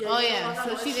maybe. Oh yeah,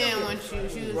 so she didn't want you.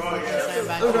 She was concerned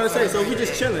about I was you. gonna say, so we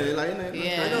just chilling, like,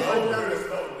 Yeah. They're always on their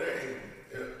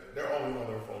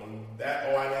phone. That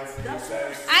I didn't see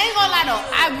sex. I ain't gonna lie though,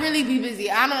 I really be busy.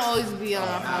 I don't always be on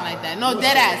my phone like that. No,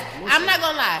 dead ass. I'm not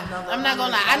gonna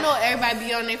lie. I know everybody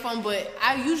be on their phone, but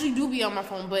I usually do be on my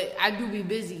phone, but I do be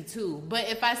busy too. But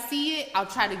if I see it, I'll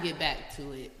try to get back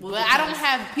to it. But I don't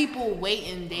have people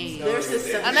waiting days.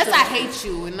 Unless I hate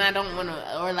you and I don't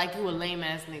wanna, or like you a lame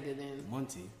ass nigga then.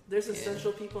 Monty. There's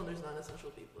essential people and there's non-essential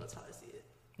people. That's how I see it.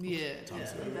 Yeah.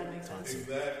 If that makes sense.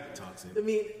 Exactly. Toxic. I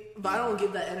mean, but I don't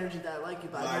give that energy that I like you,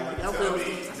 but I Like, don't tell feel me,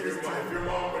 those things. if your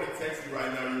mom were to text you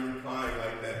right now, you're replying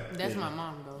like that. That's my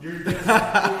mom though. You're just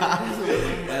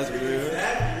That's real.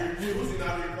 exactly. You're choosing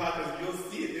not to reply because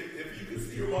you'll see it. If you can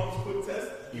see your mom's quick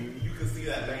text, you can see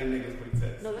that lame nigga's quick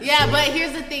text. Yeah, but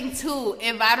here's the thing too.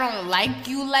 If I don't like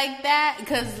you like that,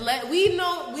 because we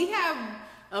know we have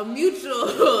a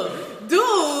mutual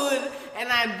dude, and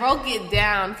I broke it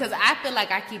down because I feel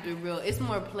like I keep it real. It's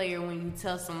more player when you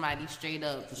tell somebody straight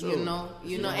up, Sure. you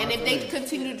know, and if they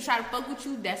continue to try to fuck with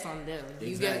you, that's on them.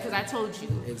 You get it? Because I told you.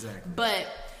 Exactly. But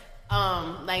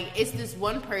like it's this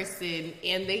one person,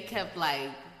 and they kept like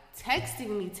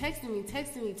texting me,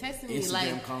 Instagram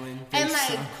like, calling, and FaceTime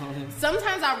like calling.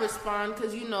 sometimes I respond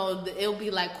because you know it'll be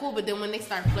like cool, but then when they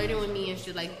start flirting with me and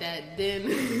shit like that, then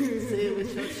Say it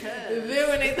with your chest. then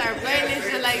when they start flirting and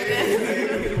shit like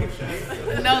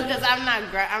that, no, because I'm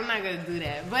not gonna do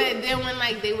that. But then when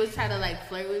like they would try to like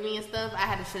flirt with me and stuff, I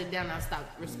had to shut it down. I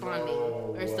stopped responding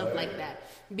or stuff like that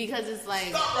because it's like.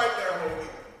 Stop right there, homie.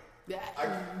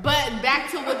 But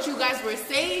back to what you guys were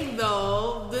saying,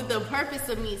 though, the purpose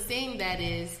of me saying that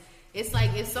is, it's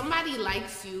like if somebody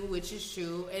likes you, which is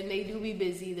true, and they do be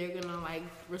busy, they're gonna like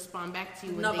respond back to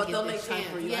you when No, they but get they'll the make time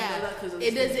chance. for you. I Yeah, know that 'cause of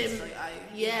it experience. doesn't. Like,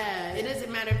 Yeah, it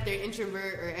doesn't matter if they're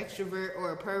introvert or extrovert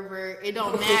or a pervert. It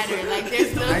don't matter. Like they're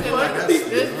still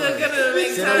gonna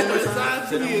make time to respond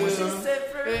to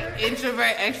you.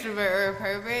 Introvert, extrovert, or a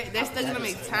pervert, they're still gonna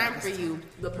make time for you.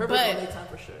 The pervert will make time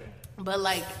for sure. But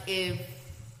like if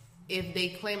they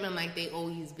claiming like they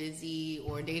he's busy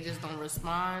or they just don't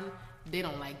respond, they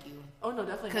don't like you. Oh no,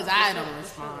 definitely. Because not. I For don't sure, for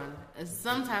respond. And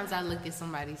sometimes I look at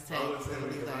somebody's text and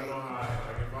be If I like, don't hide,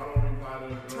 if I don't reply to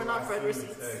the girl, Turn off I red see the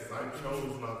receipts. text. I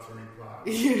chose not to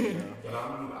reply. But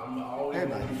I'm always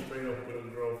Everybody. gonna be straight up with a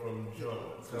girl from jump.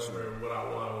 Tell her what I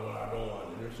want and what I don't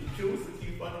want. And if she chooses to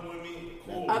keep fucking with me,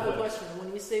 cool. I have a but- question.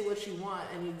 When you say what you want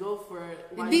and you go for it,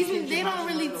 why These- do you change they your mind don't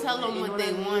to really look tell away? them You what know they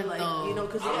I mean? want, like, though. You know,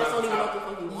 because you I'm guys not don't even know top- what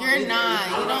the fuck you want. you're either. not.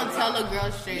 You I'm don't not tell a top-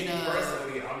 girl straight Me up.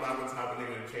 personally, I'm not the type of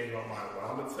nigga to change my mind. But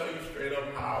I'm gonna tell you straight up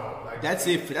how. Like That's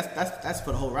it. That's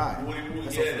for the whole ride.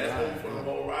 That's for the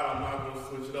whole ride. I'm not gonna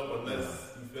switch it up unless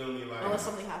you feel me. Like Unless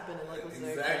something happened and like was there.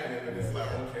 exactly, and then it's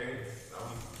like okay.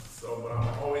 But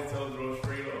I'm always telling girls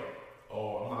straight up.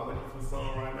 Oh, I'm not looking for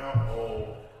something right now.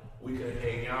 Oh, we can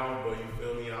hang out, but you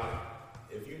feel me?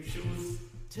 If you choose.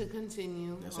 To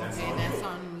continue, That's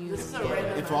on you. This is a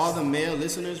random. And for all the male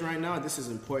listeners right now, this is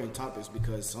important topics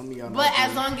because some of y'all. But might as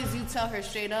be- long as you tell her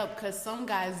straight up, because some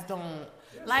guys don't.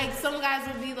 Like, some guys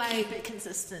will be like, Keep it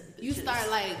consistent. you bitches. start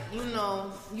like, you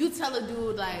know, you tell a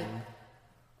dude like,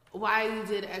 why you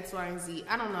did X, Y, and Z.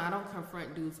 I don't know. I don't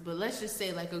confront dudes, but let's just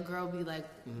say like a girl be like,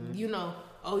 you know,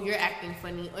 oh, you're acting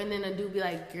funny, and then a dude be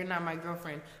like, you're not my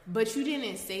girlfriend, but you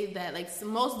didn't say that. Like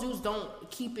most dudes don't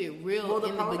keep it real Well, the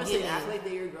in the problem is they beginning. act like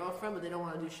they're your girlfriend, but they don't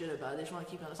want to do shit about it. They just want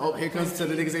to keep on the side. Oh, like, here comes to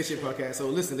the friends. Niggas Ain't Shit podcast. So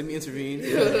listen, let me intervene.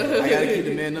 I gotta keep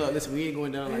the man up. Listen, we ain't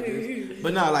going down like this.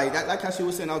 But no, like how she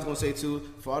was saying, I was gonna say too,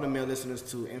 for all the male listeners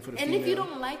too, and for the And female. if you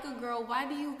don't like a girl, why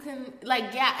do you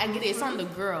like? Yeah, I get it. It's on the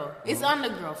girl. It's on the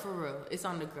girl for real. It's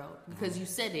on the girl because you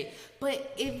said it.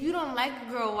 But if you don't like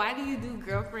a girl, why do you do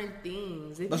girlfriend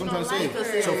things? If That's you what I'm don't trying like to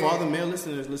say. her, So for all the male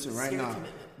listeners, listen right Scary now.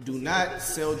 commitment. Do not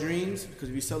sell dreams because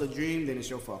if you sell a dream, then it's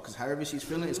your fault. Because however she's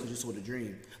feeling, it's because you sold a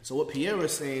dream. So what Pierre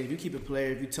was saying, if you keep it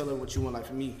player, if you tell her what you want, like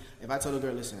for me, if I tell a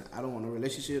girl, listen, I don't want no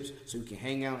relationships, so we can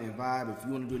hang out and vibe. If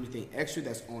you want to do anything extra,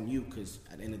 that's on you. Because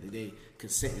at the end of the day,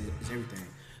 consent is everything.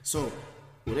 So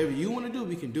whatever you want to do,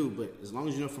 we can do. But as long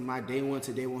as you know from my day 1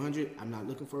 to day 100, I'm not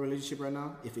looking for a relationship right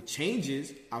now. If it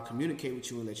changes, I'll communicate with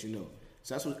you and let you know.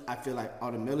 So that's what I feel like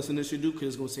all the male listeners should do because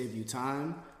it's going to save you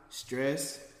time,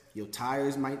 stress. Your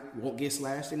tires won't get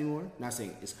slashed anymore. Not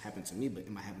saying it's happened to me, but it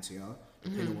might happen to y'all,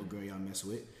 depending on what girl y'all mess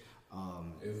with.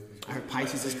 I heard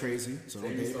Pisces is crazy, so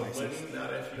don't Save you date some Pisces. money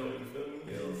now that you don't, you feel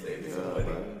me? It'll save you some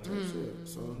money. Shit.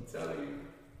 So I'm telling you.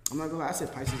 I'm not gonna lie. I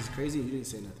said Pisces is crazy, and you didn't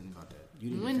say nothing about that. You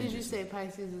didn't when defend did you yourself. say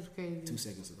Pisces is crazy? 2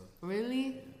 seconds ago.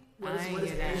 Really? What I is- ain't what is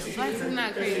hear that. Aries? Pisces is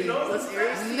not crazy. What's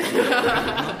Aries?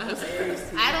 What's Aries?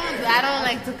 I don't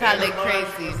like to call it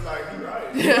crazy. It's like, you're right.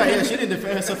 Right, yeah, she didn't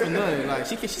defend herself for nothing. Like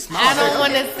she smiled. I don't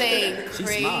want to say She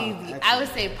crazy. smiled, I actually.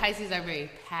 would say Pisces are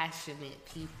very passionate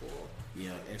people.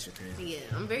 Yeah, extra crazy. Yeah,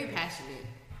 I'm very passionate.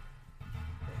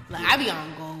 Like I be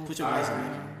on gold. Put your eyes on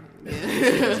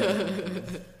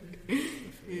it.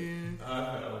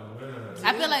 Oh, man.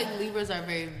 I feel like Libras are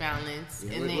very balanced,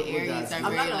 Yeah, and what- then what Aries guys- are I'm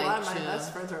very not gonna lie, like my chill.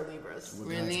 best friends are Libras.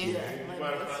 Really? Yeah, You my might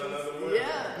best find friends- another one.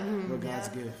 Yeah. What God's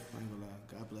gift. I ain't gonna lie.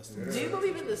 God bless them. Do you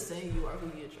believe in the saying you are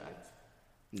who you attract?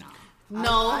 Nah.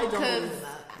 No, I don't believe because in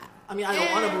that. I mean, I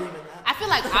don't want to believe in that. I feel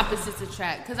like opposites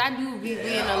attract. Because I do be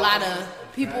being a lot of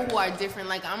people who are different.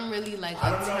 Like I'm really like a I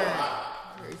don't know.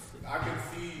 turn person. I can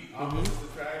see opposites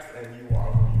attracts and you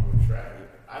are who you attract.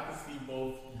 I can see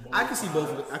both. I can see both.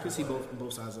 sides. I can see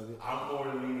both sides of it. I'm more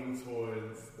leaning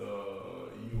towards the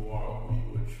you are who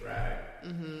you attract.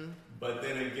 But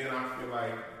then again, I feel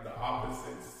like the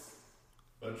opposites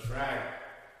attract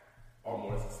are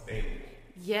more sustainable.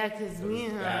 Yeah, because me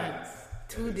and her are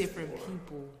two different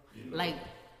people. Like,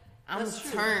 I'm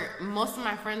turned. Most of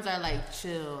my friends are like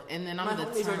chill, and then I'm the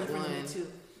turned one. Too.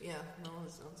 Yeah, no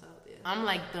one's out. Yeah. I'm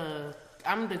like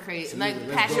I'm the crazy, So like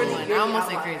passion one. I almost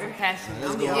say crazy, passion.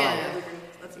 Let's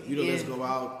go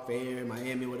out, fair,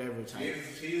 Miami, whatever.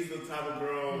 She's the type of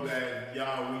girl that we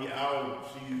out,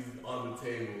 she's on the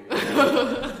table.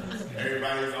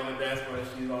 Everybody's on the dance floor,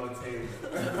 she's on the table.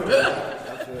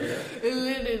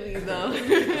 Literally though. I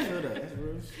feel that. That's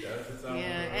real.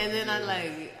 Yeah, and then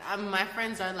my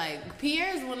friends are like,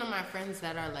 Pierre is one of my friends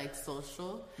that are like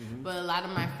social, but a lot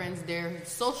of my friends, they're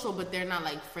social, but they're not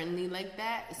like friendly like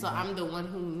that. So I'm the one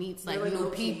who meets like new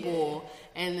people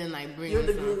and then like brings You're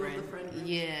the some glue friends. of the friend group.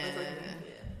 Yeah.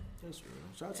 That's real.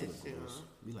 Shout out to the glues.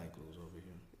 We like glues over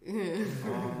here.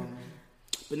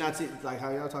 But not to, like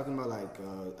how y'all talking about like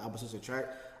opposites attract.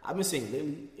 I've been saying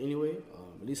lately anyway.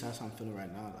 At least that's how I'm feeling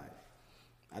right now. Like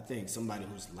I think somebody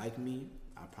who's like me,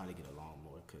 I'll probably get along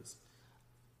more because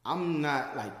I'm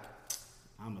not like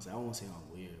I won't say I'm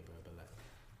weird, bro. But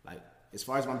like as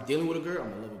far as if I'm dealing with a girl,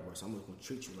 I'm a lover boy, so I'm gonna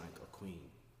treat you like a queen.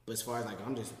 But as far as like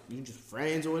you just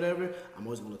friends or whatever, I'm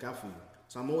always gonna look out for you.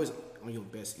 So I'm always on your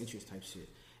best interest type shit.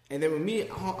 And then with me,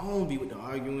 I don't be with the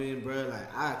arguing, bro.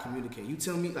 Like I communicate. You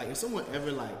tell me, like if someone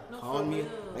ever called me,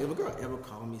 like if a girl ever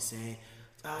called me saying,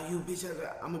 you bitch,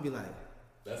 I'm gonna be like,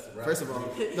 that's the right. First of all,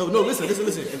 no, listen.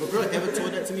 If a girl ever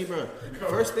told that to me, bro,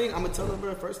 first thing I'm gonna tell her,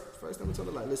 bro. First I'm gonna tell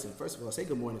her, like, listen. First of all, say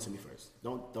good morning to me first.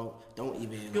 Don't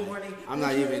even. Good morning. I'm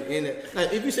not even in it.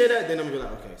 Like, if you say that, then I'm gonna be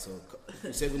like, okay, so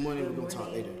you say good morning. We're gonna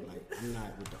talk later. Like, I'm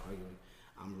not with the arguing.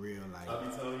 I'm real. Like, I'll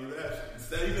be telling you that.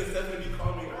 Even Stephanie be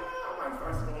calling me. I'm like,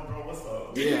 first of all, bro, what's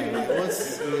up? Yeah, like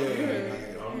what's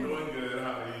I'm doing good.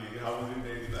 How was your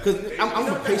day? Because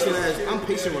I'm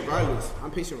patient regardless.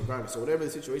 I'm patient regardless. So whatever the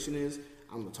situation is,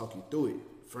 I'm gonna talk you through it.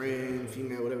 Friend,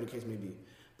 female, whatever the case may be.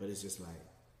 But it's just like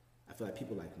I feel like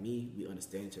people like me, we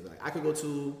understand each other. Like I got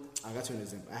you an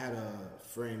example. I had a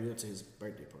friend. We went to his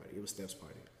birthday party. It was Steph's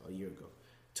party a year ago.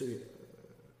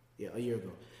 A year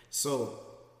ago. So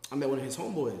I met one of his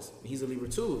homeboys. He's a Libra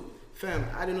too. Fam,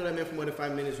 I didn't know that man for more than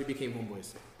 5 minutes. We became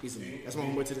homeboys. That's my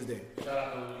homeboy to this day. Shout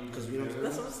out to Lee. Because you know what I'm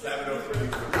That's saying? what Slap it up for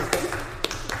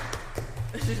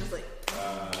She's just like,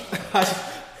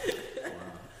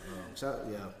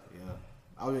 Yeah.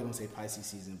 I was gonna say Pisces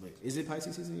season, but is it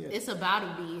Pisces season yet? It's about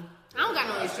to be. I don't got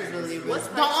no issues with Libras.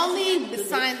 The Pisces only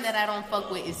sign that I don't fuck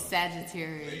with is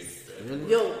Sagittarius. Really?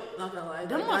 yo, not gonna lie.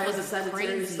 Them The guy's a motherfuckers Sagittarius,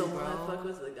 crazy, so when I bro. fuck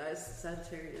with the guy's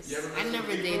Sagittarius. I never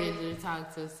dated to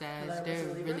talk to Sag. They're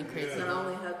really crazy. And I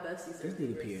only had besties. This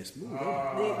nigga PS move.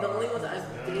 The only ones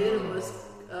I've dated was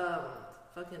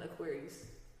fucking Aquarius.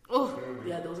 Oh,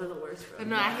 Yeah, those are the worst, bro.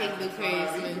 no, I hate the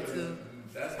Aquarius men too.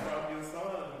 That's probably a sign.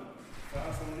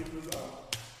 Find some Libras out.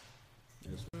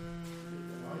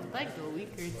 Like a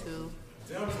week or two.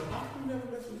 Damn, so how come you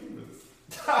never met some Libras?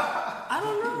 I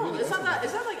don't know. It's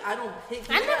not like I don't pick.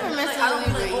 I never met like, some I don't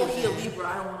be like, Libra oh, he a either. Libra.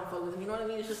 I don't want to fuck with him. You know what I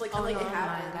mean? It's just like Oh, it no,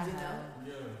 happens, I you know. have.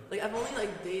 Yeah. Like I've only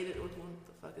like dated with one.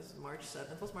 The fuck is March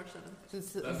 7th? What's March 7th?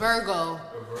 It's Virgo.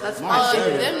 That's March Oh,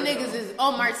 7th. them niggas is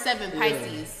March 7th,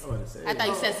 Pisces. I was about to say. I thought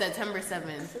you said September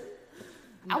 7th.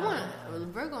 I want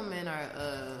Virgo men are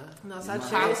No,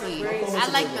 Sagittarius. cocky. Aquarius. I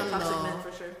like them Toxic men though.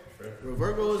 for sure. Well,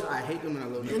 Virgos, I hate them and I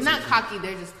love They're them. not cocky,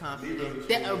 they're just confident.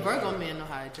 Virgo men know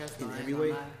how to dress though. I ain't every gonna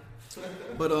way.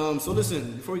 lie. But so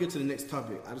listen, before we get to the next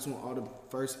topic, I just want all the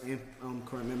first and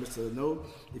current members to know.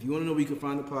 If you want to know where you can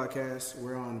find the podcast,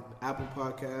 we're on Apple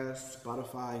Podcasts,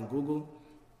 Spotify, and Google.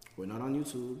 We're not on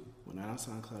YouTube. We're not on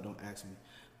SoundCloud. Don't ask me.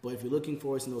 But if you're looking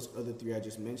for us in those other three I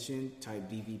just mentioned, type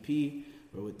DVP.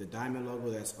 We're with the diamond logo.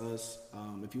 That's us.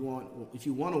 If you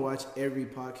want to watch every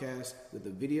podcast with the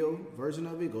video version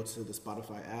of it, go to the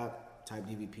Spotify app. Type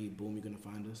DVP. Boom, you're gonna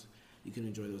find us. You can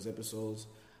enjoy those episodes.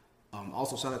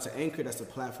 Also, shout out to Anchor. That's the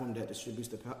platform that distributes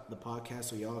the podcast,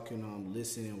 so y'all can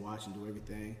listen and watch and do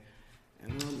everything.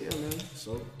 And yeah, man.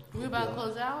 So We about to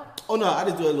close out? oh no, I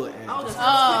just do a little ad. Oh, that's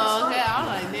Oh, okay. I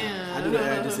was like, damn. I do the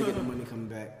ad just to get the money coming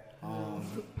back.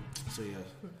 So yeah,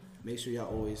 make sure y'all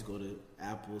always go to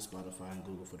Apple, Spotify, and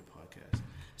Google for the podcast.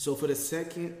 So for the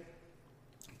second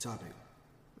topic,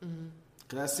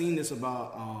 because I seen this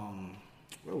about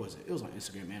where was it? It was on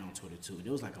Instagram and on Twitter too.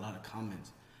 There was like a lot of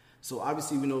comments. So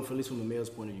obviously we know, for at least from a male's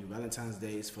point of view, Valentine's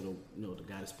Day is for the the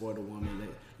guy to spoil the woman,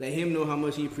 let him know how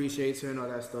much he appreciates her and all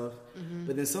that stuff.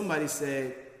 But then somebody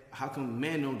said, how come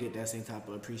men don't get that same type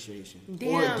of appreciation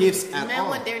or gifts at men all?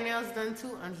 want their nails done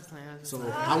too. I'm just like, So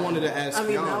I wanted to ask I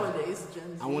mean, y'all. nowadays,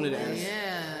 Gen Z. I wanted to ask.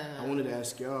 yeah. I wanted to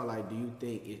ask y'all, like, do you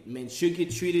think men should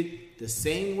get treated the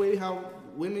same way how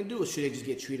women do, or should they just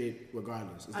get treated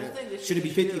regardless? Should it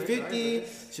be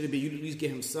 50-50? Should it be you at least get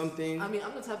him something? I mean,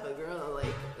 I'm the type of girl that,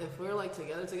 like, if we're like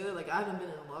together, like, I haven't been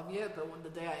in love yet, but when the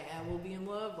day I am will be in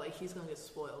love, like, he's gonna get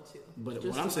spoiled too. But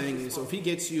what I'm saying is, so if he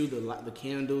gets you the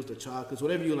candles, the chocolates,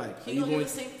 whatever you like, he's gonna get the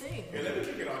same thing. And let me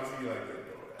kick it off to you like this,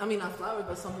 though. I mean, not flowers,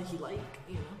 but something he like,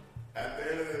 you know. At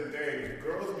the end of the day,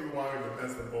 girls be wanting the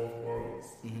best of both worlds.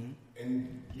 Mm-hmm.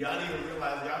 And y'all need to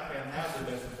realize y'all can't have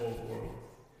the best of both worlds.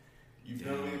 You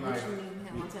feel me? Like, what you mean,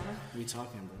 Hannah Montana? We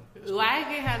talking, bro. Why I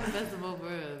can't have the best of both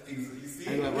worlds? You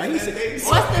see? Why you say,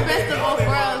 What's the best of both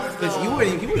worlds? because you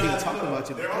weren't even talking about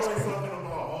you. They're always talking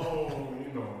about,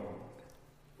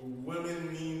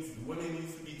 women needs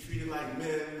to be treated like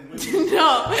men.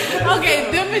 No.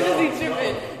 Okay, them bitches be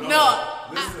tripping. No.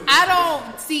 I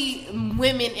don't see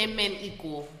women and men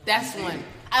equal. That's one.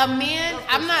 A man,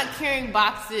 I'm not carrying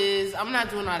boxes. I'm not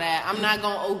doing all that. I'm not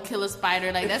going to kill a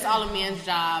spider. Like, that's all a man's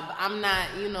job. I'm not,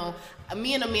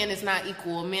 me and a man is not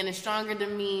equal. A man is stronger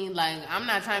than me. Like, I'm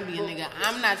not trying to be a nigga.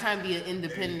 I'm not trying to be an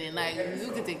independent. Like,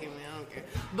 you can take it, man. I don't care.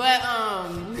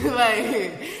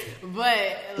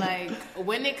 But,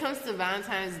 when it comes to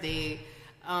Valentine's Day,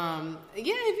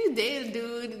 if you date a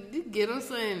dude, you get him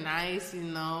something nice,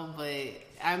 but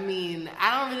I mean,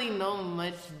 I don't really know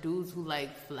much dudes who like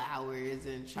flowers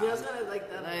and chocolate. Yeah, it's kind of like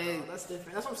that. Like, that's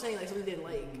different. That's what I'm saying. Like something they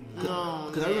like. No,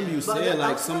 because I remember you said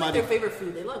like somebody their favorite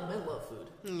food. Men love food.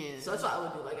 Yeah. So that's what I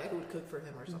would do. Like I would cook for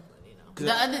him or something.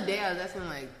 The other day I was asking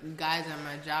like guys at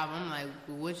my job. I'm like,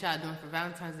 what y'all doing for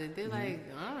Valentine's Day? They're like,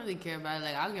 I don't really care about it.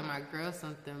 Like I'll get my girl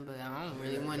something, but I don't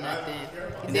really want nothing.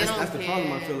 And that's the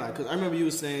problem. I feel like because I remember you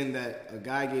were saying that a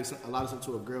guy gave a lot of stuff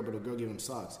to a girl, but a girl gave him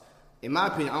socks. In my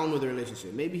opinion, I don't know the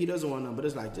relationship. Maybe he doesn't want them, but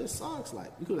it's like just socks.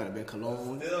 Like you could have been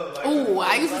cologne. Ooh,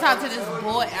 I used to talk to this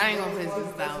boy. I ain't gonna piss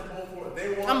this out.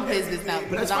 I'm piss this out.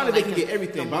 But that's fine if they can get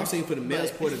everything. But I'm saying for the male's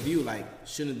point of view, like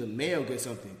shouldn't the male get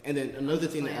something? And then another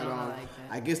thing to add on,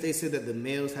 I guess they said that the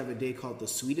males have a day called the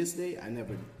Sweetest Day. I don't know.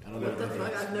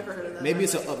 I've never heard of that. Maybe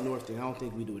it's an up north thing. I don't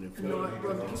think we do it in Florida.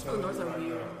 People in North are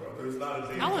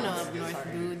weird. I want to up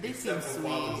north, dude. They seem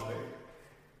sweet.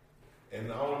 And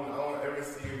I don't ever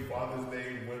see Father's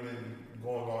Day women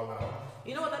going all out.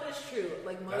 You know what? That is true.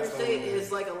 Like Mother's Day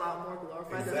is like a lot more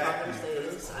glorified than Father's Day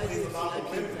is. I keep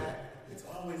that. It's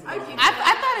always. I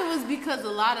thought it was because a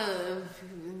lot of.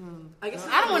 I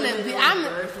don't want to be.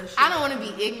 I don't want to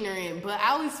be ignorant, but I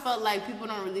always felt like people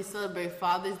don't really celebrate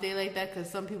Father's Day like that because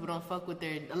some people don't fuck with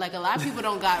their. Like a lot of people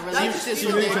don't got relationships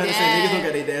with their dad. Niggas don't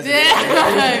got their dads.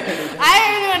 I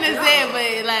didn't really want to say it,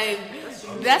 but like.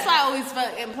 That's why I always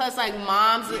felt, and plus, like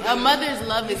moms, a mother's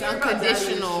love is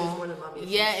unconditional.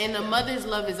 Yeah, and a mother's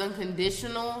love is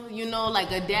unconditional.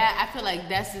 Like a dad. I feel like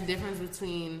that's the difference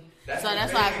between. That's why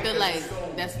I feel like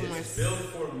that's more. It's built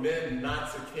for men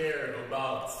not to care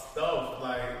about stuff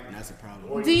like. That's a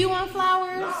problem. Do you want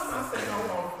flowers? No, I'm not saying I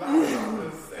want flowers.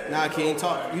 I'm just saying. Nah, King,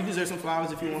 talk. You deserve some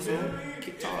flowers if you want some.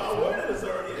 Keep talking. I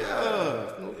deserve it.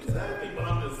 Yeah, exactly. But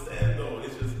I'm just saying though,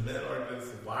 it's just men are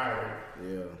just wired.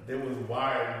 Yeah. They was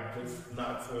wired just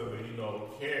not to,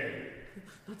 care.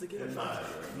 Not to get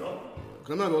no. Cause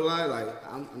I'm not gonna lie, like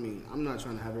I'm not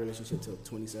trying to have a relationship till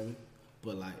 27,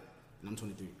 but like, and I'm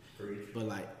 23. But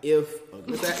like, if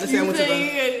let's say I went to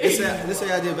let's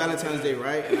say I did Valentine's Day,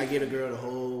 right, and I get a girl the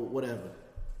whole whatever,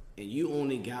 and you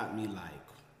only got me like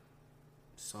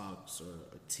socks or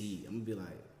a tea, I'm gonna be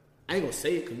like, I ain't gonna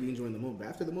say it because we enjoying the moment, but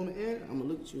after the moment ends, I'm gonna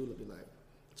look at you and be like,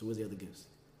 so where's the other gifts?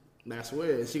 And I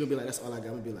swear, she gonna be like, that's all I got.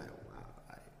 I'm gonna be like,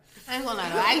 wow. I ain't gonna lie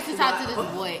though. I used to talk to this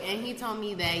boy, and he told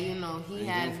me that he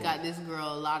has got this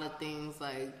girl a lot of things.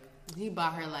 Like he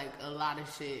bought her like a lot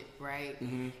of shit, right?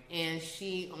 Mm-hmm. And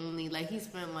she only he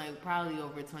spent like probably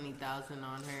over $20,000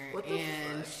 on her,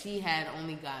 and she had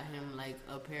only got him like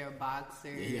a pair of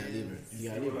boxers. Yeah, he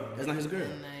gotta leave her. That's not his girl.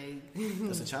 And,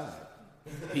 that's a child.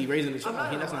 He raising the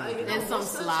child. That's not and some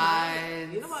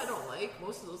slides. You know what I don't like?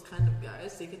 Most of those kind of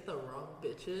guys, they get the wrong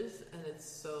bitches, and it's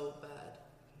so bad.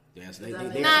 Yes,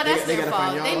 that's their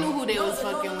fault. They knew who they was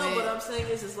fucking with. What I'm saying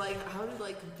is like, how do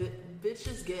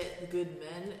bitches get good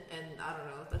men? And I don't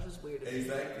know. That's just weird.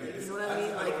 Exactly. You know what I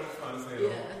mean? Like, what I'm trying to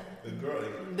say.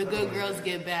 The good girls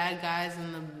get bad guys,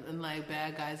 and like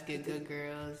bad guys get good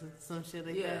girls, some shit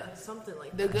like that. Yeah, something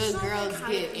like that. The good something girls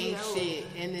get ain't shit,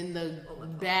 and then the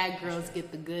bad girls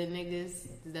get the good niggas.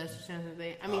 That's what you're trying to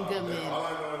say. I mean, good men. All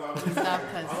I know is stop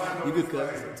cussing. You good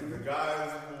cuss. The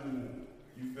guys who,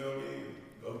 you feel me?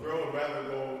 A girl would rather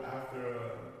go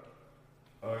after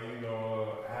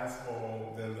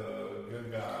asshole than the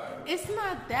good guy. It's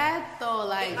not that though.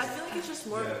 Like I feel like it's just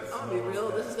more. I'll be real.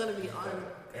 This is gonna be on.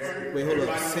 Wait, hold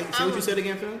up. Say what you said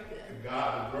again, Phil. The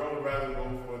girl would rather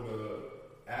go for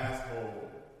the asshole.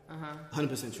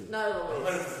 100% true. Not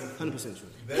always. 100% true.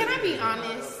 Can I be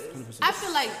honest? 100%. I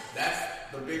feel like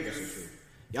That's the biggest.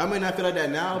 Y'all may not feel like that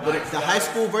now, but the high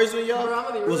school version of y'all Bro, I'm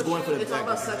gonna be real was with going you. for the It's all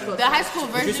black about guy. sexual. the high school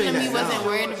version saying of me that wasn't now.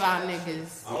 worried about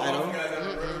niggas. I don't think you guys ever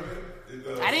heard of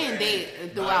it. I didn't date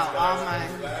throughout all my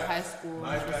high school.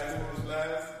 Nice guys finish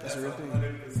last. That's a real thing.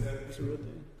 100%. That's a real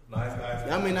thing. Nice guys.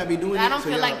 Y'all may not be doing it. I don't so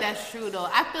feel y'all- like that's true though.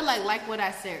 I feel like what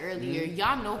I said earlier,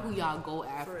 y'all know who y'all go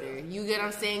after. You get what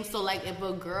I'm saying? So like if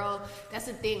a girl, that's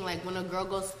the thing, like when a girl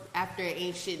goes after an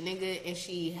ain't shit nigga and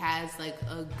she has like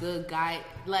a good guy,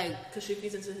 like, Because she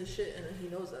feeds into his shit and then he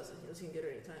knows that, so he knows he can get her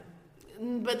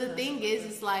anytime. but the thing is,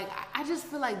 it's like, I just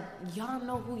feel like y'all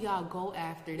know who y'all go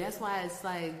after. That's why it's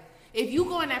like, if you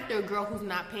going after a girl who's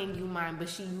not paying you mind,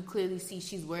 but you clearly see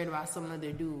she's worried about some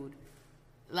other dude,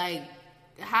 like,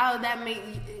 how that make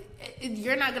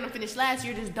you're not gonna finish last.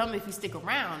 You're just dumb if you stick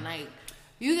around. Like,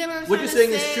 you get what I'm What you're trying saying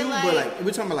to is say? true, but like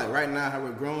we're talking about like right now how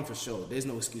we're growing for sure. There's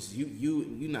no excuses.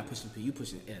 You not pushing P, you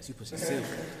pushing S, you pushing C.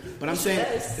 But I'm saying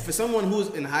if for someone who's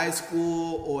in high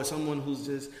school or someone who's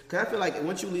just, because I feel like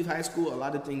once you leave high school, a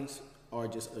lot of things are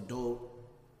just adult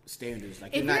standards.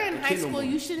 Like if you're you're not in a high kid no school, more.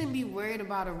 you shouldn't be worried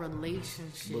about a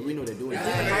relationship. But we know they're doing In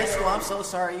it. high school, I'm so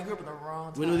sorry. You grew up in the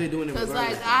wrong time. We know they're doing it. Cause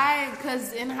regardless.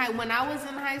 when I was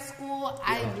in high school,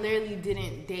 I literally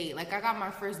didn't date. Like I got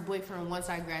my first boyfriend once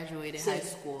I graduated high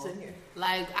school. Same here.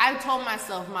 Like I told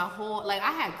myself my whole, like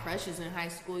I had crushes in high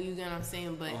school. You get what I'm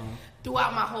saying? But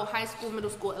throughout my whole high school, middle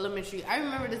school, elementary, I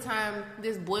remember the time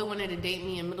this boy wanted to date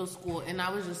me in middle school, and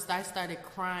I started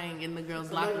crying in the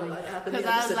girls' locker room because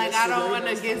I was like, I don't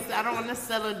want to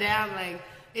settle down. Like,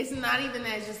 it's not even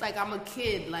that. It's just like I'm a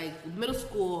kid. Like middle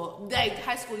school, like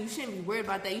high school, you shouldn't be worried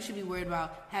about that. You should be worried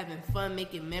about having fun,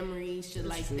 making memories, shit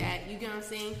like that. You get what I'm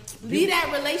saying? Be that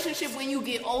relationship when you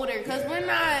get older, because we're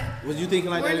not. Was you thinking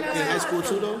like that in high school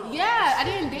too though? Yeah, I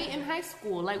didn't date in high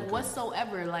school, like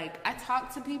whatsoever. Like I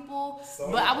talked to people,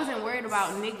 but I wasn't worried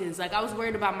about niggas. Like I was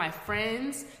worried about my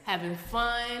friends, having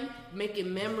fun,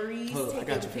 making memories, Hold up, taking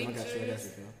I got you, pictures.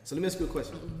 Phil. So let me ask you a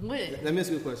question. What? Let me ask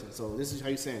you a question. So this is how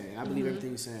you're saying it. I believe everything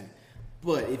you're saying.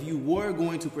 But if you were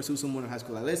going to pursue someone in high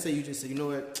school, like let's say you just said, you know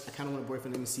what, I kind of want a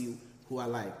boyfriend. Let me see who I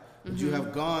like. Would you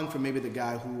have gone for maybe the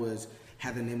guy who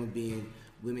had the name of being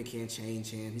women can't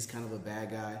change him? He's kind of a bad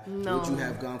guy. No. Or would you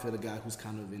have gone for the guy who's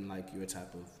kind of in like your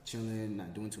type of chilling,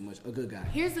 not doing too much, a good guy?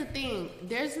 Here's the thing: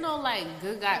 there's no like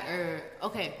good guy or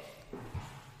okay.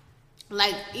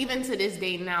 Like even to this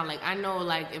day now, like I know,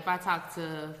 like if I talk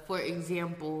to, for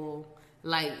example,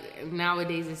 like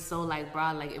nowadays it's so like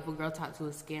broad. Like if a girl talk to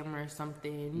a scammer or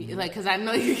something, like because I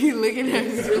know you keep looking at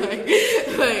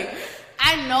me like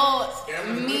I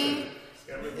know me.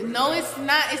 No, it's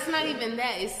not. It's not even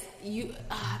that. It's you.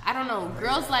 I don't know.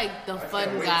 Girls like the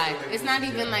fun guy. It's not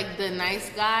even like the nice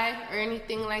guy or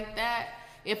anything like that.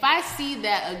 If I see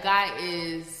that a guy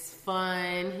is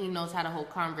fun, he knows how to hold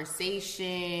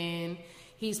conversation,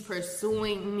 he's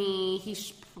pursuing me,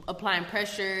 he's applying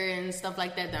pressure and stuff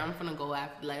like that, then I'm gonna go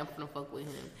after. Like I'm gonna fuck with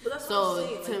him. But that's so what I'm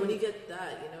saying. to Like, when me- you get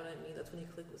that, you know what I mean? That's when you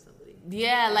click with somebody.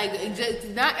 Yeah, like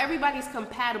not everybody's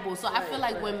compatible. So I feel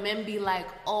like when men be like,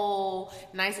 "Oh,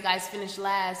 nice guys finish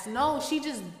last," no, she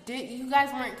just did. You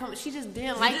guys weren't. She just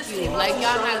didn't like you. Like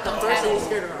y'all not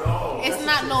compatible. It's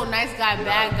not no nice guy,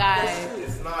 bad guy.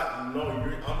 It's not. No,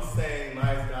 I'm saying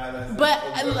nice guy. That's But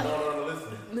no,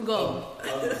 listen. Go,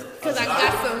 because I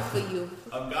got something for you.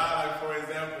 A guy, like for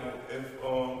example, if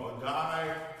a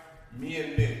guy, me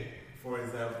and Nick, for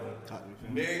example,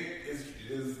 Nick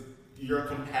is you're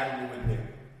compatible with Nick.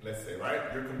 Let's say, right?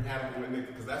 You're compatible with Nick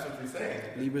because that's what you're saying.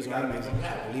 Libras You are gotta be amazing.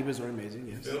 compatible. Libras are amazing.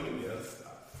 Yes. Feel me? Yes.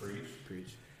 Preach.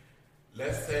 Preach.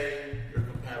 Let's say you're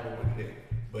compatible with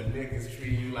Nick, but Nick is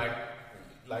treating you like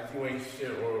you ain't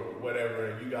shit or whatever,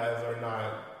 and you guys are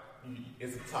not.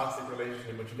 It's a toxic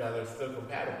relationship, but you guys are still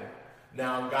compatible.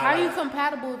 Now, guys, How are you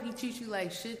compatible if he treats you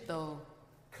like shit though?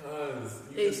 Cause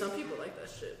Hey, some people like that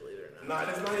shit, believe it or not.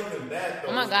 nah, it's not even that though.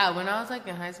 Oh my god, when I was like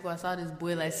in high school, I saw this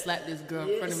boy like slap this girl in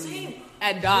Yeah, front of me same.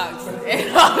 at dogs.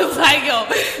 And I was like,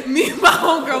 yo, me and my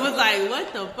homegirl was like,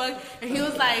 what the fuck? And he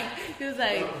was like,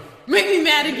 make me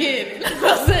mad again. And I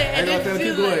was like, I and know, then Phil, she keep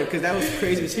was going like, because that was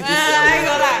crazy. She just I ain't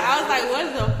gonna lie. I was like, what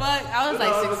the fuck? I was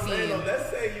like I'm saying, 16. though, let's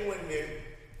say you and Nick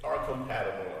are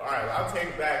compatible. All right, I'll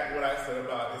take back what I said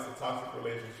about it's a toxic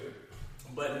relationship.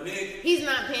 But Nick, He's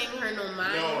not paying her no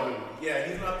mind. no, yeah,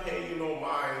 he's not paying you no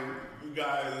mind. You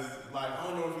guys, like, I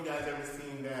don't know if you guys ever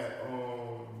seen that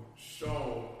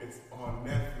show. It's on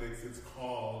Netflix. It's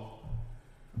called.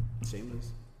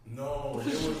 Shameless. No,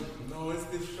 it's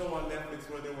this show on Netflix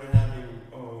where they were having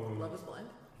Love is blind.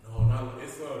 No, not,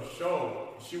 it's a show.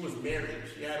 She was married.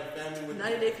 She had a family with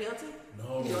 90 Day Fiancé?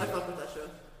 No. Yo, I fuck with that show.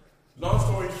 Long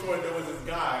story short, there was this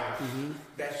guy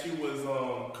that she was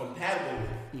compatible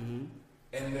with.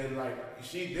 And then, like,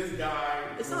 this guy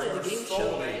It's was not like her the game soulmate.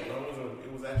 show, right? No,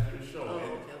 it was actually a show. Oh,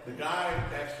 And okay. the guy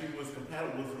that she was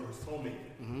compatible with was her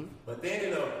soulmate. But they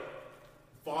ended up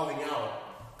falling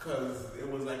out because it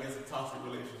was, I guess, a toxic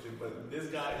relationship. But this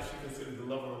guy, she considered the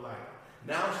love of her life.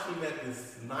 Now she met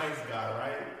this nice guy,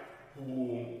 right?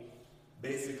 Who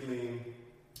basically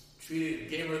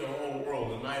gave her the whole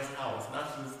world, a nice house. Now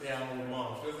she's a stay-at-home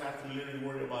mom. She doesn't have to literally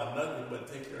worry about nothing but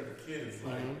take care of the kids.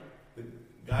 Like, the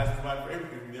guys provide for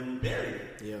everything. They're married.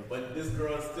 Yeah. But this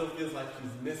girl still feels like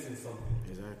she's missing something.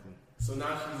 Exactly. So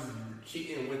now she's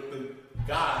cheating with the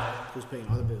guy Who's paying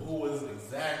all the bills? who was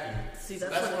exactly. See, So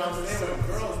that's that's what what I'm I'm saying with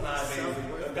girls self-worth.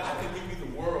 nowadays. A guy can give you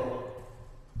the world.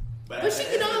 But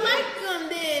she don't like them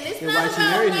then. It's Then not why she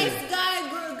about married nice him?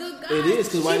 guy, good guy. It is,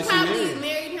 'cause why did she probably marry him?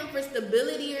 married him for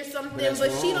stability or something, But that's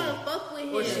but she wrong. don't fuck with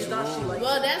him. Or she thought she liked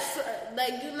well, him. that's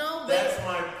like, you know, but That's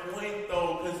my point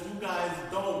though, because you guys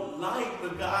don't like the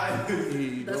guy.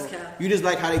 That's cap. You just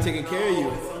like how they taking care of you,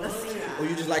 That's cap. or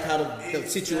you just like how the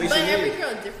situation but every is.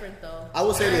 girl different though. I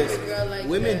will say Every this: girl like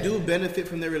women that. do benefit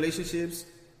from their relationships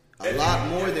a lot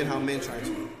more than how men try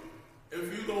to.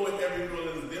 If you go with every girl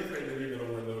is different, then you're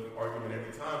gonna win the argument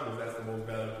every time because that's the most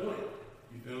valid point.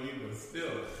 You feel me? But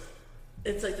still,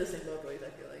 It's like the same about boys, I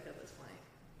feel like, at this point.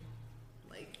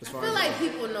 Like, As I far feel as like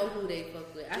people know who they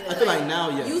fuck with. I feel like now,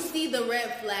 yes. You see the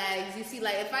red flags. You see,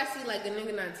 like, if I see, like, a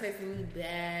nigga not texting me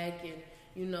back and,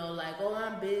 you know, like, oh,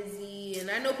 I'm busy. And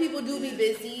I know people do be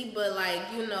busy, but, like,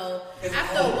 you know, it's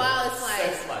after a while, it's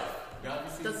sex like, life. Y'all ever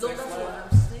seen that's Sex what Life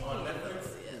I'm saying. on Netflix?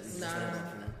 Yes. nah.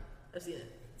 I've seen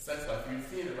it. Sex Life, you've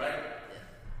seen it, right?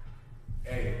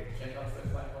 Hey, check out Sex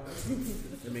Life on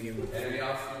Netflix. Let me get And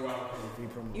y'all see where I'm coming free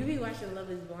promo. You be watching Love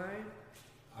is Blind?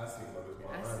 from. I seen Love is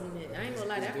Blind. I seen it. I ain't gonna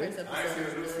lie, that first I ain't episode seen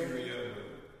the new was season good.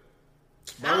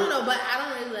 yet, I don't know, but I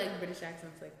don't really like British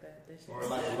accents like that. That shit. but. Or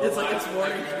like It's like it's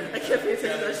morning. I can't pay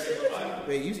attention to that shit.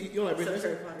 Wait, you don't like British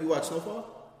Sorry, accent? You watch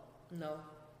Snowfall? No.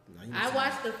 No, you I see-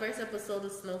 watched the first episode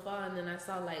of Snowfall and then I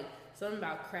saw like something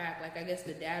about crack. Like I guess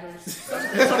the dad was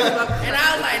something about crack. And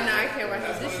I was like, nah, I can't watch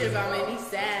this. This shit about made me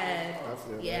sad. I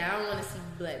feel that. Yeah, I don't want to see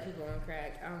black people on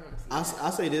crack. I don't want to see that.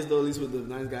 I'll say this though, at least with the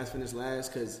Nice Guys finish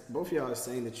last, because both of y'all are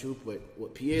saying the truth, but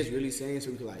what Pierre's really saying,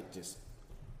 so we could like just,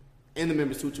 and the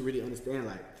members too, to really understand.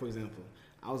 Like, for example,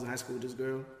 I was in high school with this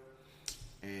girl,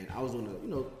 and I was on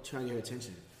the, trying to get her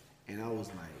attention, and I was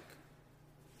like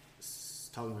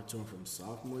talking to her from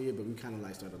sophomore year, but we kind of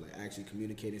like started like actually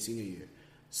communicating senior year.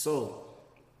 So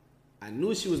I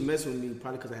knew she was messing with me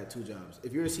probably because I had 2 jobs.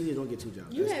 If you're a senior, don't get 2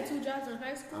 jobs. You That's- had 2 jobs in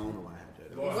high I school? don't know why I had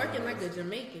that. Wow. Working like a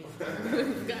Jamaican.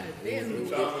 God damn. Two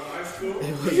jobs in high school.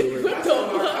 What the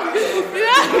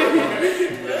fuck?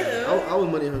 I was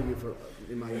money hungry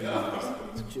in my years.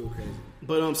 It's chill crazy.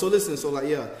 But so listen, so like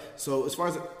yeah. So as far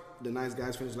as the Nice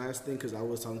Guys finished last thing, because I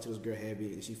was talking to this girl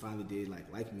heavy and she finally did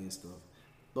like me and stuff.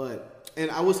 But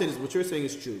and I will say this: what you're saying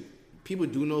is true. People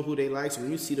do know who they like, so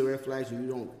when you see the red flags and you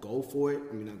don't go for it,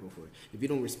 not go for it. If you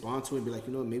don't respond to it and be like,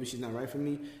 maybe she's not right for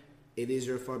me, it is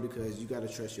your fault because you gotta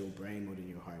trust your brain more than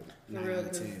your heart. For 9 real, out of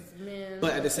 'cause, 10. man,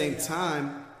 But at the same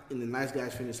time, in the Nice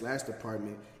Guys Finish Last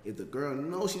department, if the girl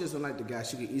knows she doesn't like the guy,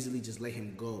 she could easily just let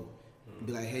him go.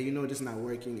 Be like, hey, this is not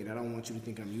working, and I don't want you to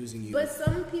think I'm using you. But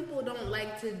some people don't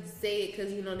like to say it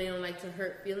because they don't like to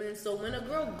hurt feelings. So when a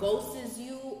girl ghosts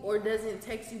you or doesn't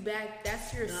text you back,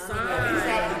 that's your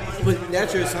sign. But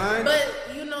that's your sign. But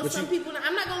But some people.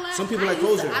 I'm not gonna lie. some people I like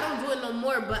used to- closure. I don't do it no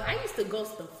more. But I used to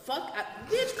ghost the fuck.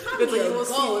 Bitch, call It's me like a you will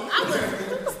ghost. see-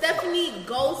 I was Stephanie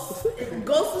Ghost.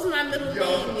 Ghost was my middle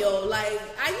name, yo. Like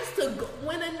I used to go,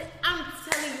 I'm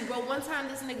telling you, bro. One time,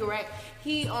 this nigga, right?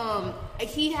 He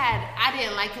had. I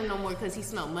didn't like him no more because he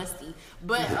smelled musty.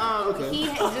 But Okay. he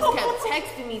had just kept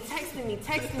texting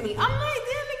me. I'm like,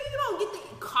 damn nigga, you don't get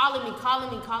the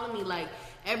calling me like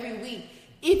every week.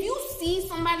 If you see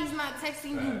somebody's not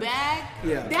texting you back,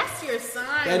 Yeah. that's your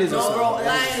sign. That is a bro. sign. Bro,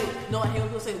 Like, no, I hate when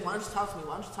people say, why don't you talk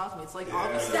to me? It's like,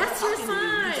 obviously, that's I'm your talking to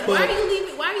you. sign. But- Why are you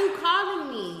leaving? Why are you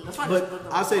calling me? That's fine. But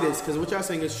I'll say this, because what y'all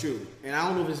saying is true. And I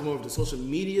don't know if it's more of the social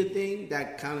media thing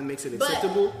that kind of makes it But-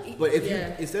 acceptable. But if yeah.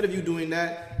 you, instead of you doing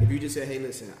that, if you just say, hey,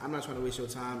 listen, I'm not trying to waste your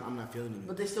time, I'm not feeling you.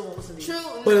 But they still won't listen to you.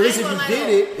 True. But at I least ain't if you gonna did lie,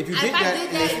 it, though. if you I did that,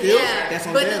 and it's still, that's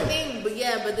on but them.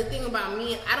 the thing about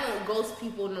me, I don't ghost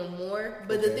people no more.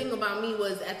 But the thing about me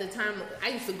was at the time, I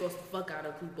used to ghost the fuck out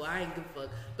of people. I ain't give a fuck.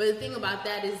 But the thing about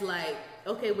that is like,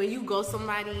 okay, when you ghost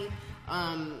somebody,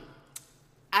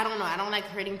 I don't know. I don't like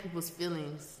hurting people's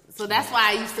feelings. So that's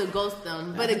why I used to ghost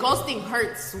them. But the ghosting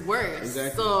hurts worse.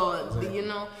 Exactly. So, Exactly. you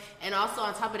know, and also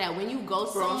on top of that, when you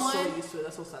ghost Bro, someone. I'm so used to it.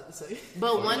 That's so sad to say.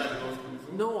 But one.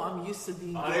 No, I'm used to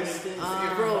being Oh, ghosted.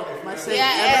 yeah. Bro, my say, Yeah,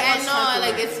 I everyone's know,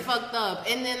 like temporary. it's fucked up.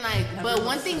 And then like, but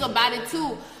one thing about it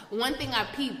too, one thing I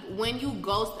peep when you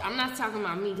ghost. I'm not talking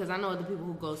about me because I know other people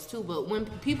who ghost too. But when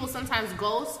people sometimes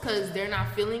ghost because they're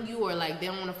not feeling you or like they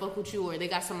don't want to fuck with you or they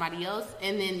got somebody else,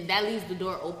 and then that leaves the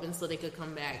door open so they could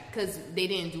come back because they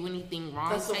didn't do anything wrong.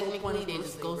 That's the whole point Technically, of they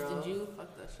just ghosting, ghosted bro. you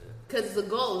Fuck that shit. because it's a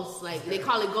ghost. Like they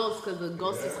call it ghost because the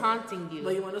ghost is haunting you.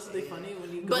 But you want to know something funny?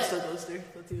 When you But- ghost a ghoster,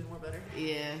 that's even more better.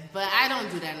 Yeah, but I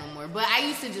don't do that no more. But I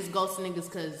used to just ghost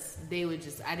niggas because they would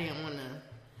just, I didn't want to.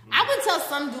 I would tell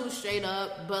some dudes straight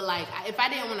up, but like, if I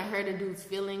didn't want to hurt a dude's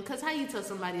feeling, because how you tell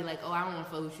somebody, like, oh, I don't want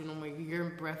to fuck with you no more, your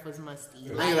breath was musty.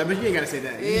 Like, but you ain't gotta say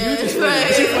that. Yeah, You just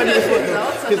but- she funny as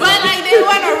fuck. But like, they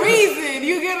want a reason.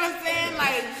 You get what I'm saying?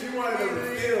 Like, She wanted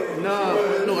to feel.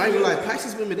 No, I ain't gonna lie.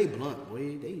 Pisces women, they blunt,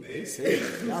 boy. They say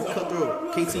y'all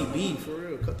cutthroat. KTB for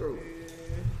real, cutthroat.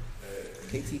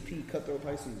 KTP, cutthroat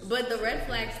Pisces. but the red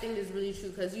flags thing is really true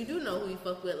because you do know who you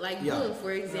fuck with. Like, Yeah. Boom,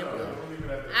 for example.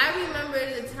 I remember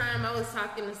the time I was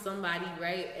talking to somebody,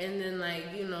 right? And then, like,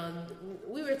 you know,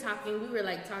 we were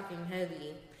like talking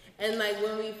heavy. And like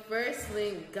when we first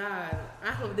linked, God,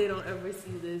 I hope they don't ever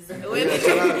see this. When,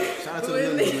 Shout out to the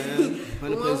when Nuns, man. 100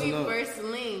 when plays we enough. first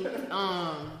linked,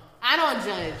 I don't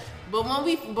judge,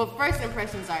 but first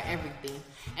impressions are everything.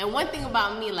 And one thing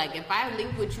about me, like if I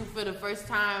link with you for the first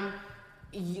time,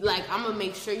 like I'm gonna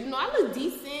make sure, you know, I look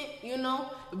decent, you know,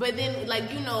 but then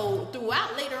like, you know,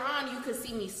 throughout later on you could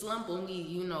see me slump when we,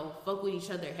 you know, fuck with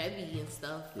each other heavy and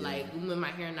stuff, like when my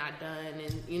hair not done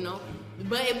and, you know,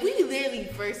 but if we literally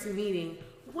first meeting,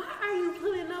 why are you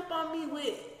putting up on me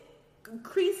with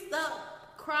creased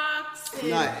up Crocs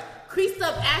and Nah. creased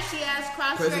up ashy ass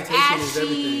Crocs, your Presentation is ashy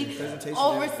everything. Presentation is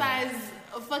oversized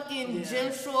fucking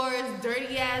gym shorts,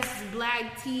 dirty ass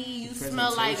black tee. You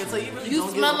smell like So you really you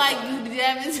don't smell give a like fuck. you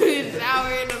haven't took a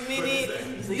shower in a minute.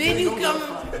 So you Then really you don't give a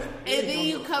come fuck. and then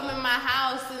you come in my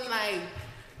house and like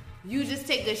you just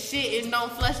take a shit and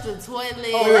don't flush the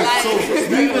toilet. Alright,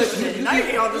 so Now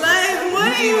you all this. like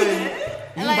what are you?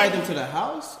 you Like- invite them to the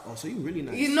house? Oh, so you really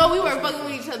nice. You know, we were fucking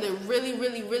with each other really,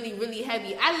 really, really, really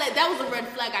heavy. That was a red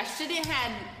flag. I shouldn't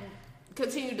have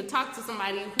continued to talk to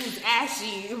somebody who's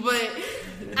ashy, but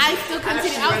I still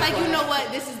continue. I was like, you know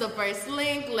what? This is the first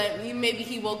link. Maybe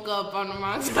he woke up on the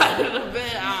wrong side of the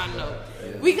bed. I don't know.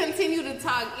 We continued to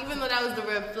talk, even though that was the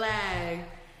red flag.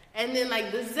 And then,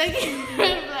 like, the second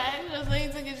red flag was when he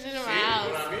took a shit in my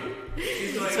house.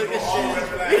 She's like, Took a all red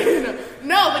flags.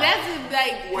 No, but that's that's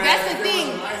the there thing.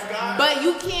 was a nice guy. But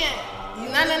you can't. No.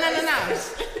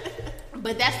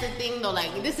 But that's the thing, though.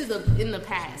 Like this is in the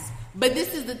past. But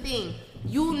this is the thing.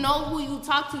 You know who you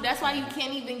talk to. That's why you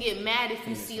can't even get mad if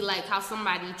you see like how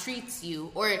somebody treats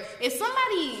you, or if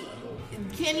somebody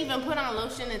can't even put on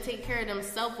lotion and take care of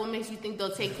themselves. What makes you think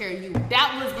they'll take care of you?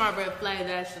 That was my red flag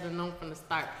that I should have known from the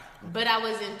start. But I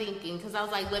wasn't thinking because I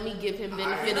was like, let me give him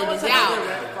benefit You know of what's the another doubt.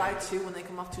 red flag too? When they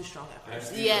come off too strong at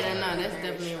first. Yeah, no, that's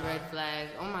definitely a red flag.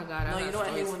 Oh my god, No, I you got know what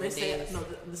I hate stories when they for say, days. no,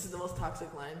 this is the most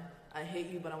toxic line. I hate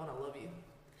you, but I want to love you.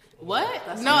 What?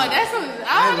 That's No, not- that's what. I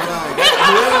ain't gonna lie.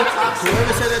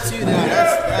 Whoever said that to you,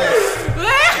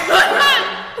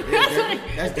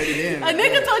 that's dirty damn. A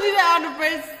nigga told you that on the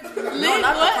first link? No,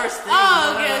 not what? the first thing.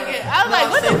 Oh, okay. I was like,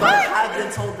 what the fuck? I've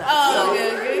been told that. Oh, So,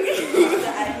 okay. I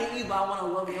hate you, but I want to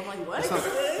love you. I'm like, what?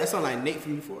 That sound like Nate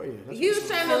from Euphoria. That's He was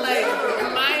trying to like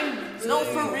mind. No,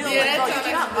 for real. Yeah, Like, that bro, you sounds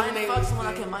cannot like mind fuck someone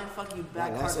that can mind fuck you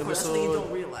back last hardcore. That's what you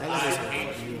don't realize. that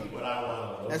episode- But I want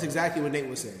to That's exactly what Nate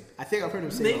was saying. I think I've heard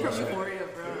him say Nate that. from Euphoria,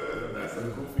 bro. That's a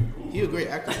goofy cool. He a great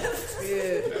actor Yeah.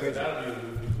 That'd be a goofy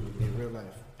cool. in real life.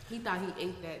 He thought he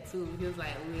ate that too. He was like,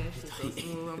 oh, that shit's so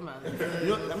smooth. I'm about to.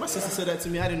 You know, my sister said that to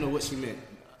me. I didn't know what she meant.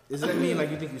 Does that mean like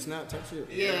you think you snap type shit?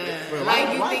 Yeah. Bro,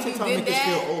 Like, you why think you TikTok did make us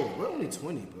feel that? old? We're only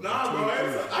 20, bro. Nah, bro, I feel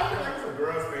like it's a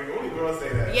girl's thing. Only girls say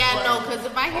that. Yeah, no, because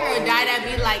if I hear a guy that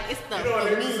be like, it's the You know what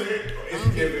for they me. say? It's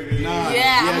giving me. Nah,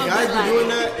 Yeah, I'ma guys be be like- doing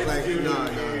that. Like, nah.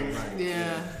 Right.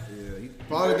 Yeah. Yeah.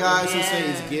 For all the guys who say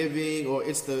Yeah. it's giving or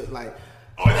it's the like.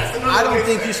 Oh, that's another I don't way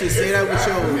think to you say should say that with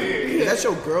Yeah. if that's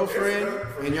your girlfriend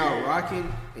and y'all rocking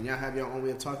and y'all have your own way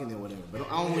of talking, then whatever. But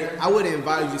I wouldn't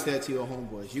advise you to say that to your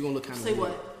homeboys. You're gonna look kind of Say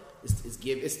weird. what?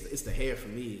 It's the hair for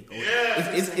me. Or Yeah.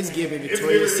 It's giving It's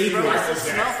Victoria's giving me Secret. Michael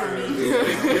Smell for Jackson. me.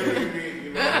 It's giving me,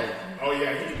 you know, oh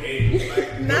yeah, he aged.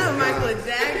 Like, Not Michael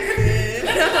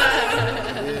Jackson.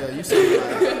 Yeah, you sound like.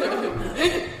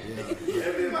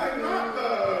 and be like, not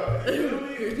the. You know what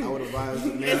I mean? I would advise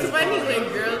the man. It's funny when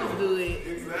girls do it.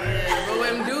 Exactly. Yeah, but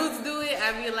when dudes do it,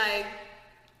 I be like,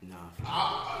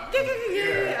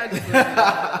 I just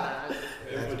love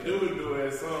If a dude do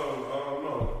it, song, I don't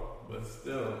know. But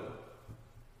still,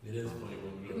 it is funny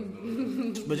when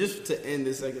girls do it. But just to end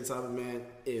this second topic, man,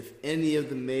 if any of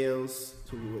the males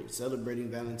who were celebrating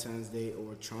Valentine's Day or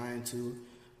were trying to,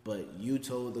 but you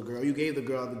told the girl, you gave the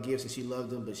girl the gifts and she loved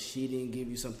them, but she didn't give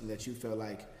you something that you felt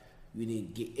like you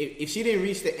didn't get. If she didn't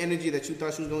reach the energy that you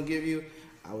thought she was going to give you,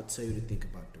 I would tell you to think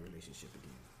about the relationship again.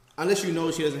 Unless you know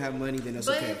she doesn't have money, then that's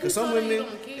But okay. if Because you some know that you women,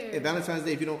 don't care. at Valentine's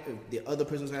Day, if the other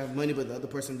person doesn't have money, but the other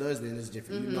person does, then it's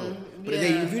different. You know. But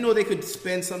Yeah. if you know they could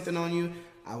spend something on you,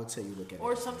 I would tell you look at it.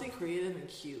 Or something creative and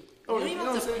cute. Oh, You don't you even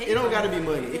know have what to I'm saying? pay It don't for gotta be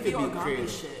money. It could could be origami creative.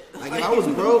 shit. Like if I was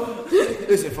broke,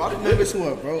 listen, for all the members who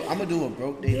are broke, I'm gonna do a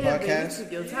broke day Yeah, but you podcast.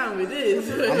 took your time with this.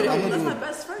 I'm That's my gonna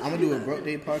best friend. do a broke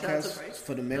day Shout out to podcast Bryce.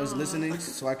 for the males listening,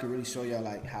 so I can really show y'all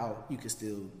like how you can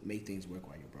still make things work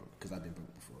while you're broke. Because I've been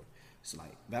broke before. It's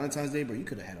like Valentine's Day, bro. You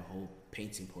could have had a whole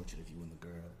painting portrait of you and the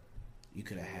girl. You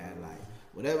could have had like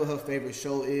whatever her favorite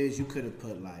show is. You could have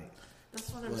put like. That's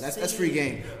what I'm Well, saying. that's free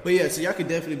game. But yeah, so y'all could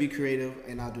definitely be creative,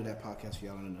 and I'll do that podcast for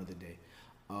y'all on another day.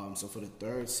 So for the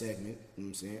third segment, you know what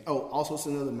I'm saying? Oh, also it's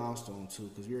another milestone too,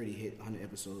 because we already hit 100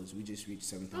 episodes. We just reached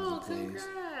 7,000 Oh, plays.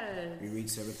 congrats. We reached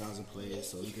 7,000 plays,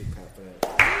 so you can clap for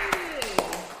that.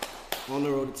 Yay. On the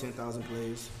road to 10,000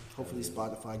 plays. Hopefully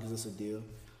Spotify gives us a deal.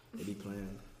 They be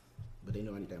playing, but they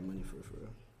know I need that money for real.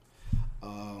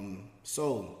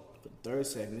 So for the third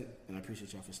segment, and I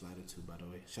appreciate y'all for sliding too, by the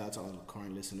way. Shout out to all the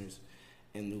current listeners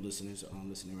and new listeners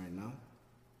listening right now.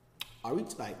 Are we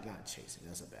like not chasing?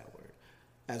 That's a bad word.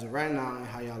 As of right now, and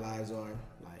how y'all lives are,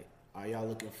 like, are y'all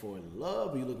looking for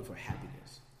love or are you looking for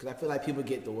happiness? Because I feel like people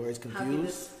get the words confused.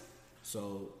 Happiness.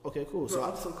 So okay, cool. Bro, So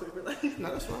I'm so quick with that.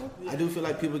 no, that's fine. Yeah. I do feel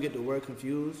like people get the word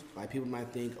confused. Like people might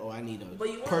think, oh, I need a But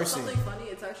you want person. something funny?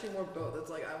 It's actually more both.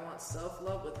 It's like I want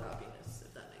self-love with happiness,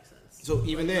 if that makes sense. So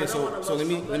even Like, then, I don't wanna so love let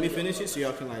me somebody, finish I it so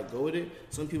y'all can like go with it.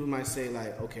 Some people might say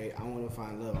like, okay, I want to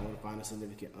find love. I want to find a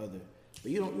significant other.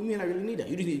 But you may not really need that.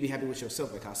 You just need to be happy with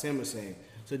yourself, like how Sam was saying.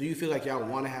 So do you feel like y'all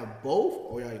want to have both,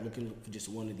 or y'all looking for just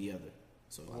one or the other?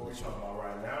 So What are we talking about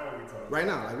right now? Or are we talking right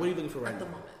now, like what are you looking for right At the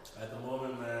now? moment. At the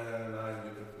moment, man, I ain't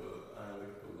looking for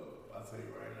love. I'll tell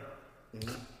you right now.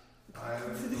 I ain't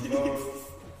looking for love. You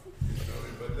feel me?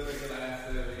 But then again, like I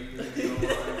said, you can go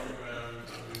on Instagram,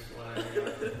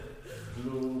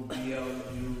 blue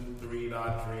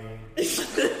BLU3.dream.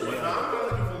 But I'm not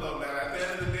looking for love, man. At the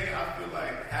end of the day, I feel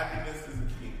like happiness is the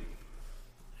key.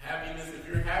 Happiness, if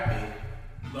you're happy,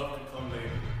 love can come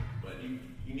later. But you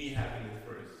need happiness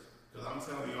first. Because I'm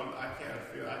telling you, I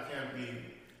can't be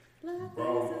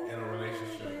broke in a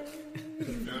relationship. You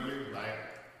feel me? Like,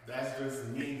 that's just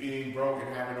me being broke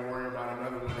and having to worry about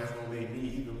another one that's going to make me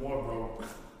even more broke.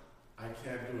 I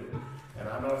can't do it. And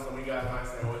I know some of you guys might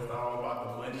say, oh, it's not all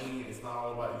about the money. It's not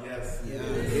all about, yes. Yeah,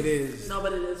 it is. No,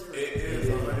 but it is for It is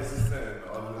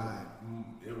 100%. Right.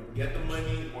 Get the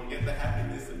money or get the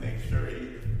happiness and make sure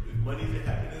if money is the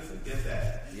happiness, get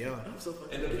that. Yeah. I'm so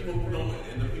fucking And the people who don't,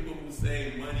 and the people who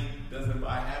say money doesn't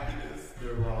buy happiness,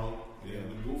 they're wrong. They're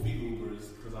the goofy goobers.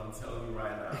 Because I'm telling you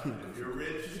right now, if you're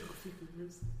rich,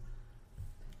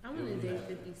 I want to date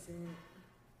 50 Cent.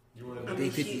 you want I to They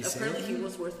mean, 50 cent? apparently he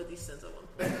was worth 50 cents at one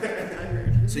point. I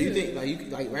heard. So you think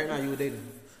like right now you would date him?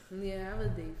 Yeah, I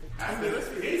would date 50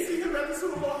 Cent. Hey, see him at the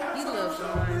Super Bowl He halftime loves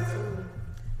show. mine too.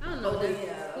 I don't know. Oh, That's,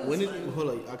 yeah. When did hold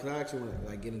on? Cause I actually want to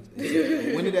like get into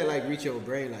when did that like reach your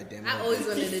brain? Like damn. I always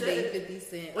wanted to date 50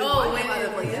 Cent. Wait, Oh, why when you had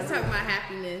it like it's every- talking about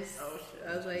happiness. Oh, shit.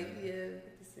 I was like, yeah,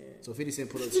 50 Cent. So 50 Cent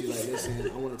put up to you like,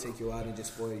 listen, I want to take you out and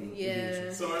just spoil you.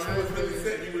 Yeah. So if it was 50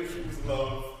 Cent, you would choose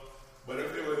love. But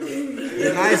if it was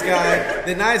The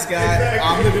nice guy,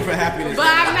 I'm looking for happiness. But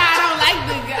I'm not. I don't like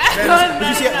the guy. But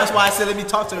you see, that's why I said let me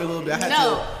talk to her a little bit. I had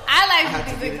No, to. I like had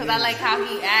to 50 Cent get because it I in. like how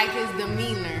he acts, his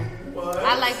demeanor.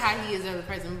 I like how he is as a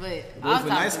person, but But I'll if a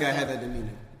talk nice to guy him. had that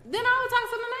demeanor, Then I would talk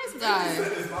to the nice guy.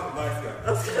 it's not a nice guy. I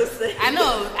was gonna say. I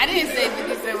know. I didn't say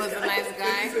 50 Cent was a nice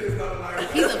guy. It's not a nice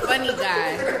guy. He's a funny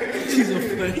guy. she's a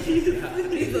funny. He's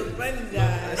a funny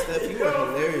guy. Steph, you are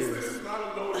hilarious. It's not a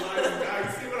no nice guy. You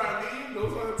see what I mean?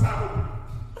 Those are the type of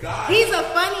guys. He's a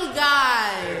funny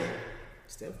guy.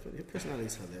 Steph, your personality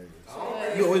is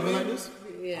hilarious. You always been like this?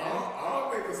 Yeah. I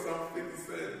don't think the stuff 50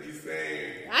 Cent be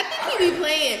saying. I think he be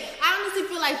playing. I honestly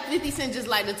feel like 50 Cent just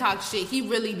like to talk shit. He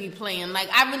really be playing. Like,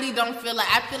 I really don't feel like,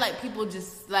 I feel like people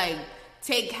just like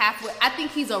take halfway. I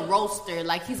think he's a roaster.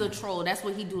 Like, he's a troll. That's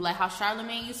what he do. Like how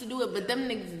Charlamagne used to do it. But them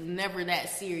niggas never that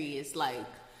serious. Like,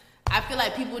 I feel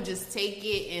like people just take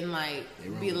it and like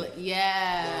be like,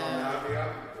 yeah.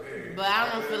 But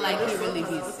I don't feel like he really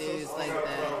be serious like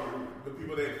that. The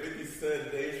people that 50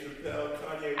 Cent, Dave Chappelle,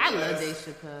 Kanye I love West.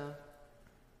 Dave Chappelle.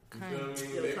 You feel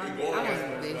me? Yo, Maybe Kanye. going I against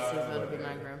want my this side, to but be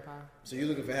my grandpa. So you're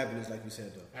looking for happiness, like you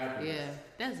said, though. happy. Yeah,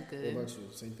 that's What good. about you?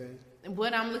 Same thing?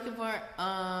 What I'm looking for,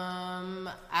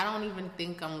 I don't even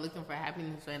think I'm looking for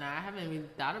happiness right now. I haven't even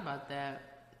thought about that.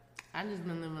 I just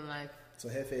been living life. So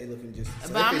Hefe looking just...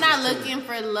 So But I'm Hefe's not just looking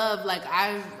for love. Like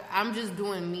I'm just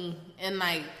doing me and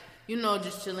like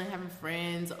just chilling, having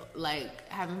friends, like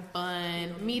having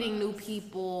fun, meeting new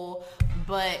people.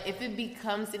 But if it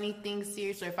becomes anything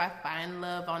serious, or if I find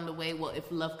love on the way, well, if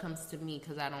love comes to me,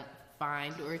 because I don't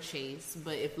find or chase.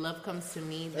 But if love comes to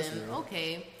me, That's then real.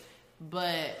 okay.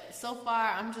 But so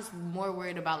far, I'm just more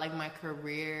worried about like my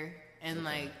career and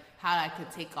like how I could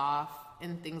take off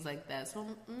and things like that. So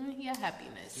yeah,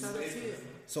 happiness. Shout out to you.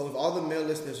 So if all the male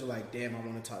listeners are like, damn, I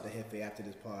want to talk to Hefe after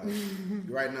this pod,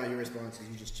 right now your response is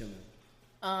you just chilling.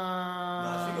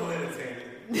 Nah, she gonna entertain it.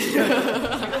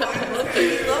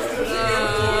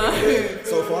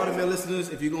 So for all the male listeners,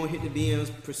 if you're going to hit the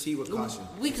DMs, proceed with caution.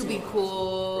 We could be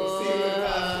cool.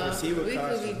 Proceed with We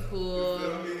could be caution. cool.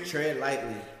 Tread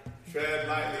lightly. Tread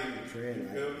lightly. Tread You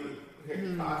feel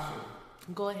me? Caution.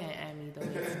 Go ahead, Amy. Though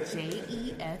it's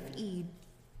JEFE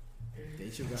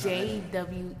Date your guy.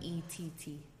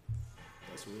 JWETT.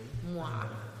 That's real. Mwah.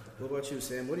 What about you,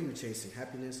 Sam? What are you chasing?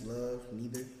 Happiness, love,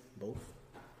 neither, both?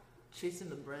 Chasing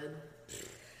the bread.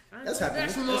 That's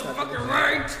happiness. That's That's motherfucking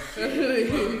happiness. right.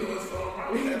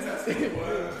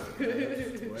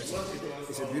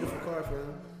 It's a beautiful car,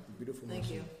 fam. Beautiful. Thank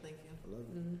Mercy. you. I love it.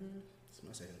 It's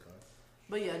my second car.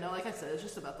 But yeah, no, like I said, it's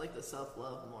just about like the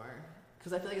self-love more.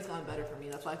 Because I feel like it's gotten better for me.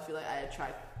 That's why I feel like I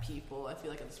attract people. I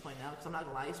feel like at this point now, because I'm not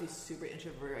gonna lie, I used to be super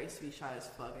introvert. I used to be shy as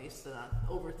fuck. I used to not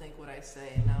overthink what I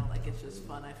say. And now, like, it's just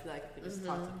fun. I feel like I can just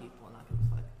talk to people and not give a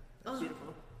fuck. It's Oh.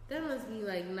 beautiful. That must be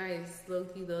like nice, low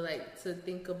key though, like to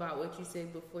think about what you say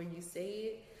before you say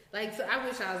it. Like, so I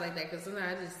wish I was like that because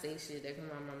sometimes I just say shit that come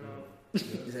out of my mouth.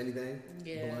 Is anything?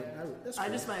 Yeah. Blunt? That's I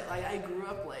cool. just might, like, I grew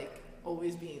up, like,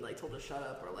 always being, like, told to shut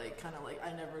up or, like, kind of, like,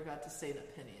 I never got to say an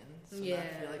opinion. So now Yeah. I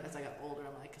feel like as I got older,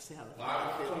 I'm like, I can say how the fuck I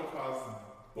I come feel. across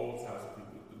both types of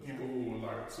people. The people who are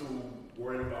like too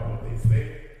worried about what they say,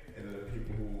 and then the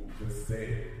people who just say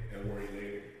it and worry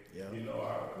later. Yeah. You know,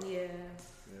 Yeah,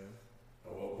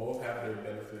 well, both have their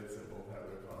benefits and both have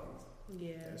their cons.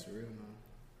 yeah. That's real, man.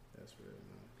 That's real,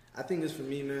 man. I think this for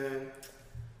me, man.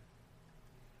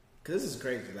 Cause this is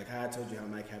crazy. Like how I told you how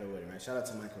Mike had a wedding, right? Shout out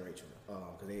to Mike and Rachel.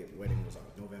 Cause their wedding was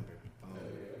November.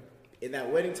 In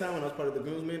that wedding time when I was part of the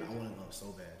groomsmen, I wanted love so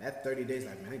bad. That 30 days,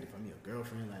 like, man, I need to find me a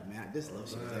girlfriend. Like, man, this love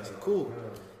shit is actually cool.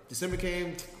 December came, I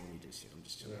don't need this shit. I'm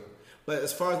just chilling. But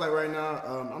as far as like right now,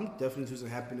 I'm definitely choosing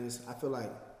happiness. I feel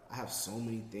like I have so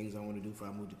many things I want to do before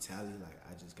I move to Tally. Like,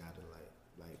 I just gotta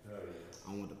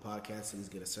I want the podcast to at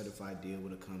least get a certified deal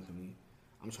with a company.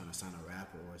 I'm trying to sign a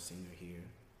rapper or a singer here.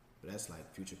 But that's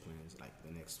like future plans, like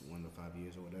the next 1 to 5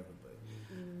 years or whatever.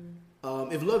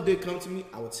 But if love did come to me,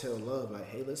 I would tell love, like,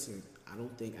 hey, listen, I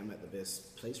don't think I'm at the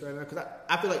best place right now. Because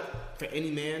I feel like for any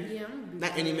man, Yeah,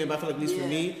 not any man, but I feel like at least for Yeah.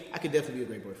 me, I could definitely be a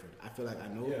great boyfriend. I feel like I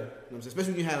know. Yeah. You know what I'm saying?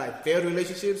 Especially when you have like failed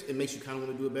relationships, it makes you kind of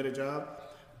want to do a better job.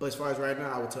 But as far as right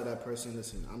now, I would tell that person,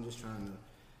 listen, I'm just trying to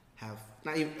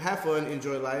have fun,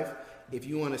 enjoy life. If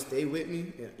you want to stay with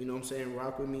me, you know what I'm saying,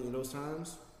 rock with me in those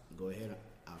times, go ahead.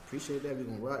 I appreciate that. We're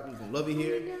going to rock. We're going to love you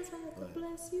here. But-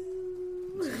 Bless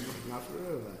you. Not for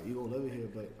real. Like, you gonna love it here,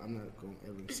 but I'm not gonna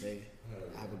ever say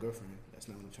I have a girlfriend. That's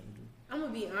not what I'm trying to do. I'm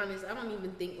gonna be honest. I don't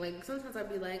even think like sometimes I'd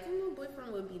be like, my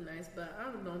boyfriend would be nice, but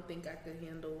I don't think I could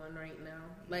handle one right now.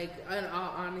 Like in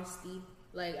all honesty,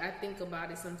 like I think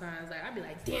about it sometimes. Like I'd be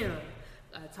like, damn,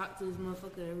 I talk to this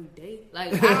motherfucker every day.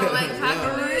 Like I don't like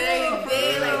talking to him every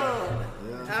day. Like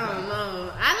I don't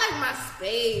know. I like my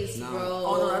space, Nah. bro.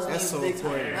 Oh, no, That's that's so me big time.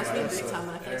 important. That's That's me big so- time.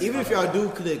 And I can't Even if stop y'all do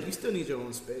click, you still need your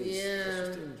own space. Yeah.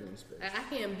 You still need your own space.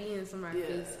 I can't be in somebody's Yeah,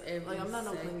 face every like I'm not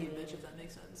no second. clingy bitch if that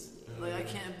makes sense. Like I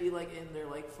can't be like in their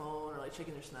like phone or like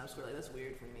checking their snap score. Like that's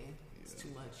weird for me. It's too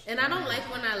much. And I don't like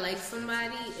when I like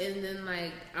somebody and then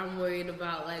like I'm worried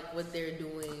about like what they're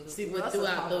doing See, but that's the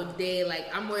throughout the problem. day. Like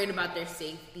I'm worried about their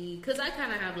safety because I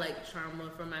kind of have like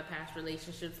trauma from my past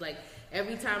relationships. Like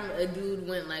every time a dude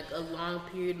went like a long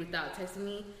period without texting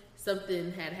me,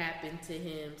 something had happened to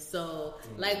him. So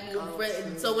like,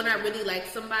 so when I really like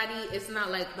somebody, it's not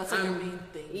like That's like your main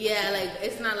thing. Yeah, like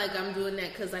it's not like I'm doing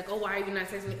that because like, oh, why are you not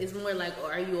texting me? It's more like, oh,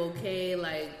 are you okay?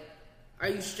 Like, are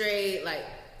you straight? Like,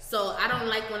 so I don't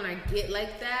like when I get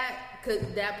like that because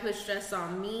that puts stress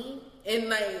on me and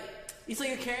like So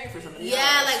you're caring for somebody.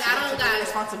 Yeah, like I don't got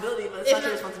responsibility, but it's not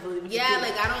your responsibility. But yeah,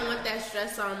 like I don't want that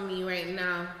stress on me right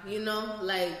now. You know,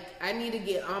 like I need to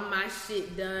get all my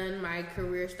shit done, my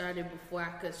career started before I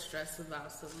could stress about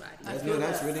somebody. That's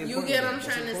really important. You get what I'm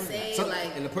trying to say?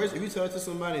 Like, and the person, if you tell it to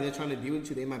somebody and they're trying to be with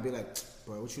you, they might be like,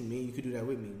 "Bro, what you mean? You could do that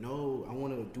with me? No, I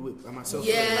want to do it by myself."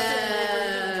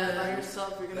 Yeah, by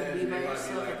yourself. You're gonna be by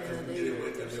yourself at the end of the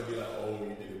day. They'll be like, "Oh,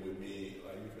 you did it with me."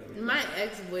 Like, you feel me? My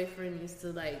ex-boyfriend used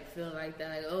to like feel like that,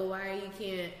 like, oh, why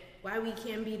we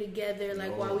can't be together,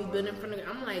 like why we been in front of.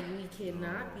 I'm like, we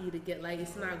cannot be together, like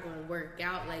it's not gonna work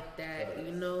out like that,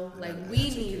 you know. Like we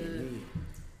need to.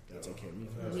 Take care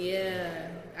of me. Yeah,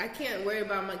 I can't worry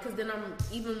about because then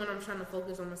even when I'm trying to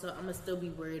focus on myself, I'm gonna still be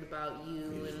worried about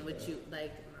you and what you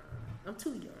like. Nah, I'm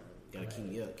too young. Gotta keep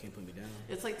me up, can't put me down.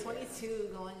 It's like 22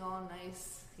 going all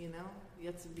nice, you know. You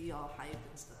have to be all hype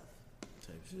and stuff.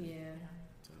 Type shit. Yeah.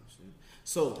 Type shit.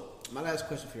 So my last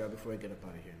question for y'all before I get up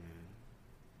out of here, man.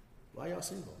 Why y'all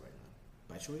single right now?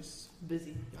 By choice?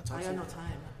 Busy. Y'all I toxic? got no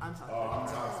time. I'm toxic. Oh, I'm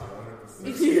toxic,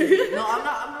 100%. No, I'm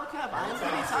not. I'm no cap. I am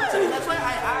pretty toxic. That's why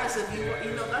I asked if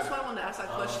you know. That's why I wanted to ask that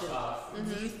question.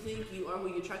 Do you think you are who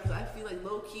you attract? Because I feel like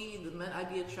low key, the men I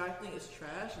be attracting is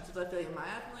trash. And sometimes I feel like, am I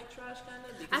acting like trash kind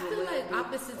of? I feel like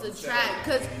opposites attract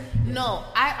because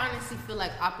I honestly feel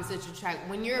like opposites attract.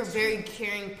 When you're a very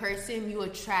caring person, you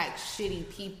attract shitty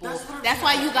people. That's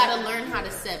why you gotta learn how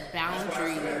to set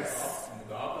boundaries.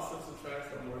 The opposites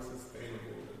attract are more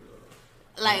sustainable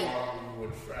than the Like one you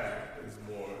attract is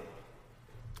more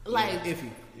like iffy.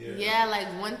 Yeah, like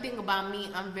one thing about me,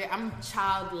 I'm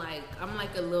childlike. I'm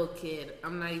like a little kid.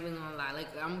 I'm not even gonna lie. Like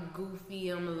I'm goofy.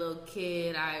 I'm a little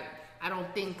kid. I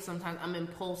don't think sometimes. I'm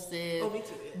impulsive. Oh, me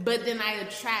too. Yeah. But then I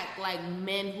attract like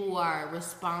men who are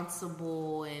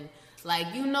responsible and like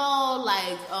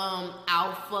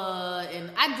alpha,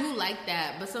 and I do like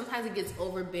that. But sometimes it gets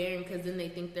overbearing because then they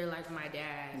think they're like my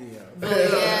dad. Yeah. But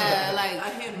yeah, like I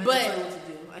can't but tell you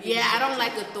what to do. I don't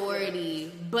like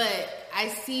authority, but I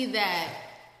see that.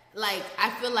 Like, I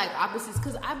feel like opposites,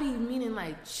 because I be meeting,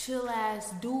 like,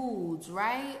 chill-ass dudes,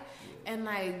 right? And,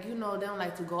 like, they don't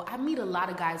like to go. I meet a lot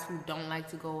of guys who don't like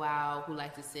to go out, who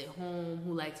like to sit home,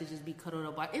 who like to just be cuddled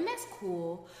up. And that's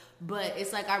cool. But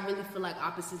it's like I really feel like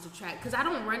opposites attract. Because I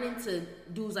don't run into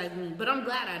dudes like me. But I'm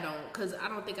glad I don't. Because I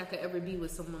don't think I could ever be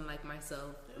with someone like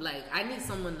myself. Like, I need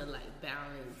someone to, like,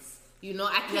 balance.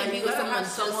 I can't be with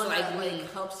someone like me.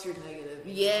 Like, helps your negative.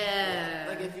 Yeah.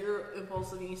 Like, if you're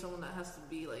impulsive, you need someone that has to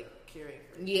be, like, caring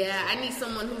for you. Yeah, I need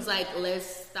someone who's like, let's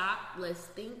stop, let's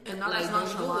think. And not like, as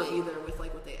nonchalant either with,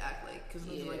 like, what they act like. Because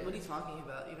Yeah. like, what are you talking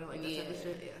about? Like, that type of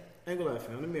shit? Yeah. I ain't gonna lie,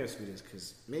 fam. Let me ask you this,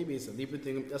 because maybe it's a Libra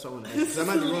thing. That's what I want to ask. Because I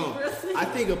might be wrong. I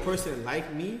think a person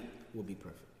like me will be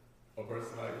perfect. a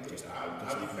person like me.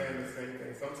 I be saying the same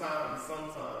thing. Sometimes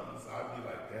I'd be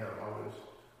like, damn, I wish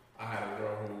I had a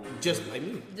girl who just like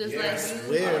me. Just Yeah, like I you.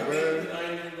 Swear,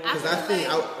 bro. Because I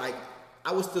think like,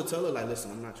 I would still tell her like,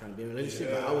 listen, I'm not trying to be in a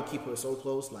relationship, but I would keep her so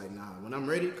close. Like, nah, when I'm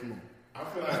ready, come on. I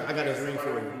feel like I got this ring for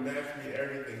somebody you. who match me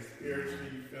everything spiritually,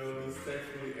 you feel me,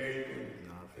 sexually, everything.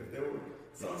 If there were,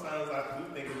 sometimes I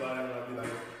do think about it and I'd be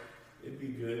like, it'd be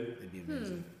good. It'd be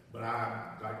amazing. But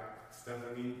I like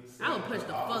Stephanie. I would push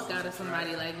the fuck out of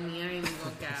somebody like me. I ain't even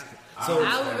gonna cap. So,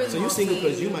 I would really so you want single to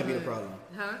because be you might be the good. problem.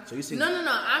 Huh? So you single? No.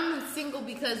 I'm single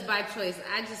because by choice.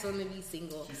 I just want to be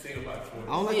single. She's single by choice. I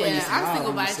don't like when you Yeah, smile. I'm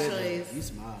single when by you said that. choice. You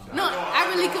smile. No,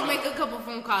 I really could make a couple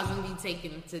phone calls and be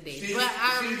taken today. But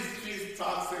She's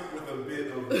toxic with a bit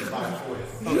of by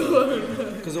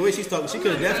choice. Because the way she's talking, she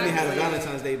could have definitely had a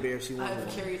Valentine's Day bear if she wanted. I've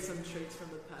carried some traits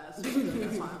from the past.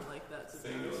 That's why I'm like that.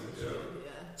 Single, Yeah.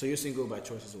 So you're single by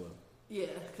choice as well. Yeah,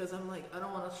 because I'm like, I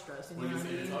don't want to stress. You know When you what I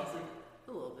say mean? you're toxic,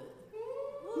 A little bit.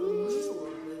 Just a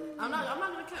little bit. I'm not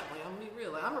gonna cap. Like, I'm gonna be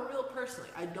real. Like, I'm a real person.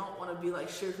 Like, I don't want to be like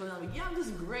sugarcoating. I'm like, yeah, I'm this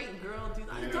great girl, dude.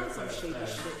 I've done some shady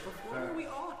shit before. We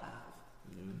all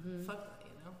have. Fuck that,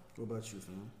 you know. What about you,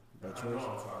 fam? By I know choice.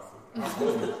 I'm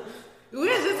toxic. we were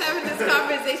just having this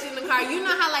conversation in the car. You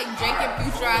know how like Drake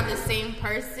and Future are the same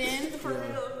person? For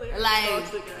real.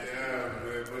 Like- Yeah,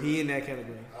 man. But He in that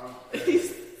category.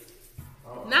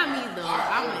 Not me though.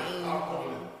 I'm an angel.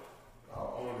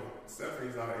 I'll own it.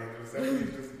 Stephanie's not an angel.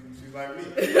 Stephanie's just, she's like me.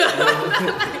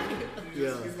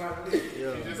 Yeah. She's like me.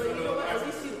 Yeah. She just But you know what? like At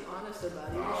least you honest about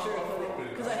it. You're sugarcoating.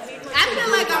 Because I hate like I the feel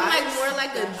good like I'm like guys more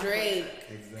like a that- Drake.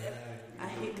 I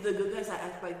hate the good guys that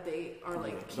act like they are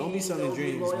like Don't be kings, selling they'll be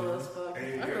dreams, loyal man. as fuck.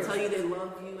 And They'll tell you they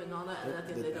love you and all that, and at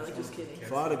the end of the day, they're like just kidding.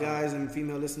 For all the guys and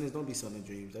female listeners, don't be selling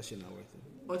dreams. That shit not worth it.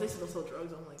 Or they still sell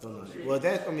drugs. I'm like, Don't oh lie. shit. Well,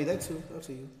 that too. Up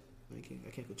to you. I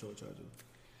can't control what y'all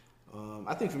do.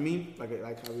 I think for me,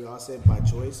 like how we all said, by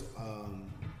choice.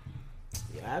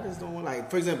 Yeah, I just don't want, like,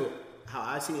 for example, how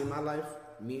I see it in my life,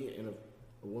 me and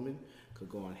a woman could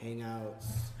go on hangouts,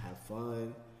 have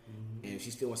fun, and if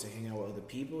she still wants to hang out with other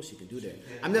people, she can do that.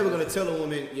 I'm never gonna tell a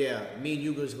woman, yeah, me and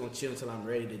you just gonna chill until I'm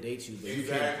ready to date you. But you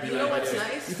can't be You know like what's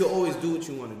that. nice? You can always do what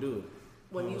you want to do.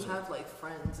 When you have like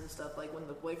friends and stuff, like when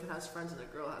the boyfriend has friends and the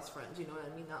girl has friends, you know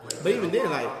what I mean? Not like. But even then,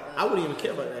 like, I wouldn't even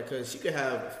care about that because she could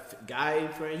have guy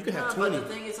friends. You could have 20. But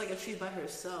the thing is, like, if she's by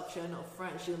herself, she has no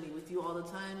friends. She'll be with you all the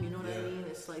time. You know what I mean?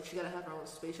 It's like she gotta have her own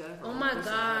space. She gotta have her Oh own my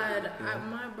personality.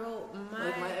 God,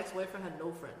 Like my ex-boyfriend had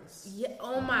no friends. Yeah,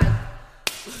 oh my.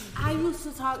 I used to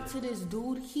talk to this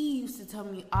dude. He used to tell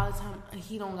me all the time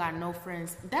he don't got no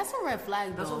friends. That's a red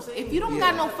flag, That's though. what I'm saying. If you don't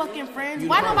got no fucking friends, You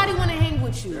why the nobody want to hang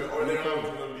with you? Or they're always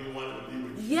gonna be wanting to be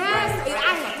with you. Yes, and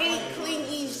I hate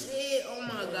clingy shit. Oh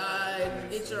my God,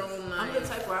 it's your own I'm life. the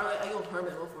type where I go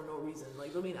hermit mode for no reason. Like,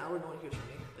 it'll be an hour, no one hears from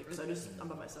me. Like, because I'm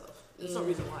by myself. There's no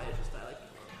reason why. It's just that I like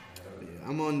being alone. Yeah,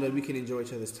 I'm on the we can enjoy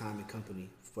each other's time and company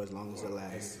for as long as it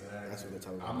lasts. That's what they're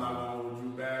talking I'm about. not gonna hold you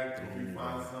back if you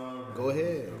find some. Go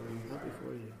ahead. Happy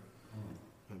for you.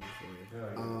 Happy for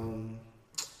you.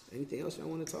 Anything else y'all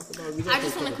want to talk about? We got I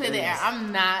just a want to couple clear the air. things.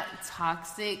 I'm not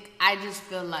toxic. I just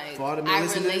feel like For all the I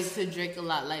listeners? relate to Drake a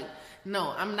lot. Like,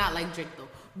 no, I'm not like Drake though.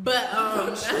 But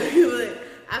I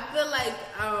feel like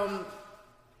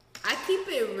I keep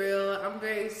it real. I'm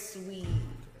very sweet,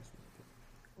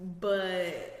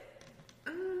 but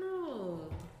I don't know.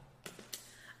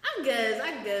 I guess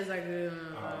I could.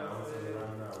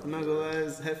 I'm not gonna lie,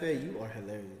 Hefe, you are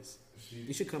hilarious.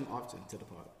 You should come often to the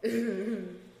pod.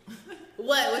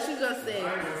 What you gonna say?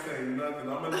 I ain't gonna say nothing.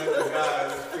 I'm gonna let the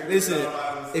guys figure Listen, it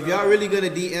out. if y'all really gonna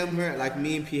DM her, like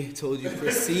me and Pierre told you,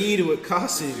 proceed with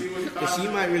caution. Because she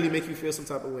might really make you feel some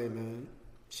type of way, man.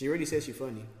 She already said she's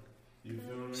funny. You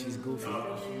feel me? She's goofy.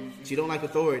 She don't like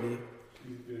authority.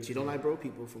 She don't like broke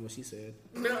people, from what she said.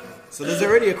 So there's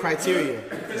already a criteria.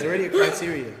 There's already a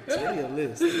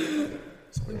list.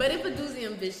 But if a dude's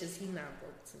ambitious, he not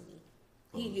broke to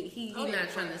me. He not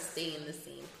trying to stay in the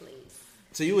same place.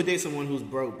 So you would date someone who's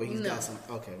broke, but he's No. got some.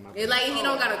 Okay, my It's bad. like he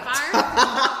don't got a car.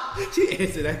 She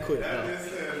answered that quick. That No. bitch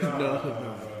said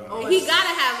no. Oh, He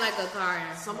gotta have like a car.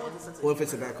 someone with a sense of Well, if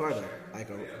it's a bad car, though, like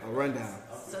a rundown.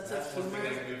 sense of humor.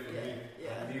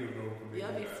 Yeah. I need a girl for me. You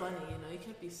gotta be funny, you know. You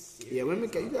can't be serious. Yeah, women,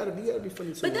 you gotta be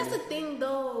funny too. But that's the man. thing,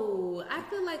 though. I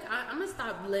feel like I'm gonna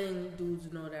stop letting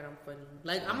dudes know that I'm funny.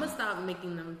 Like I'm gonna stop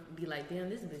making them be like, "Damn,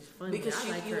 this bitch funny." Because I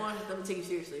like you her. want them to take you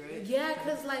seriously, right? Yeah,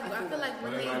 cause like I feel like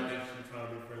when But they I think she trying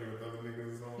to be friendly with other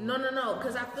niggas or something. no,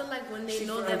 cause I feel like when they She's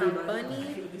know for that I'm everybody.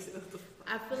 funny.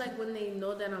 I feel like when they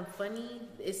know that I'm funny,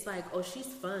 it's like, oh, she's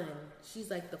fun. She's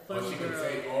like the But funny she can girl.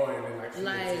 take all and then like she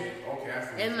Like, can take, okay, I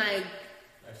see. And like,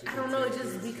 Like, she I can don't know, it take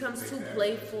just this, she can becomes take too that.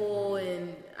 playful,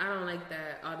 and I don't like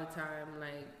that all the time.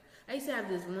 Like, I used to have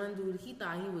this one dude. He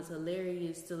thought he was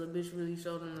hilarious till the bitch really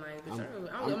showed him like, bitch,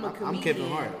 I'm a comedian. I'm Kevin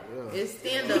Hart. Yeah. It's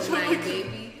stand up night,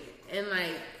 baby. And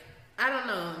like, I don't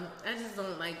know. I just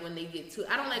don't like when they get too.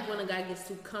 I don't like when a guy gets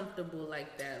too comfortable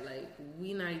like that. Like,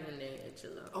 we not even there yet,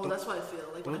 chill out. Oh, that's what I feel.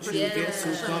 Like, when Don't I you first get met too her, she's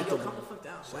like, yo, comfortable. calm the fuck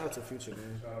down. Shout out to Future,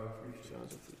 man. Shout out to Future. Shout out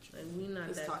to Future. Like, we not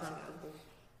It's that toxic. comfortable.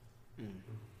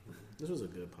 This was a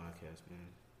good podcast, man.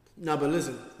 No, but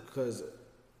listen, because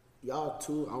y'all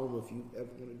two, I don't know if you ever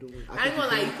want to do it. I ain't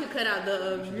gonna lie, you could cut out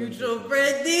the mutual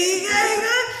friend thing. I ain't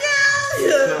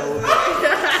gonna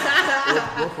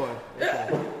count. What part?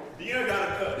 Deanna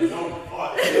gotta cut no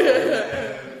part.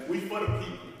 We for the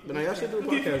people. But now y'all should do a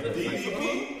podcast. Though.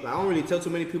 DDP? Like, I don't really tell too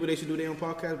many people they should do their own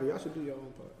podcast, but y'all should do your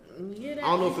own podcast. Yeah, I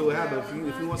don't know if it will happen.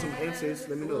 If you want some answers,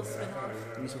 let me know.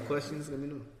 Give me some questions, let me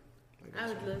know. I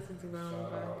would listen to my own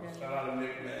podcast. Shout out to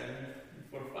Nick, man.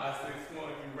 For the 561,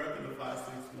 you repping the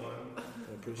 561. I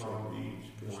appreciate Palm it.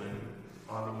 Beach,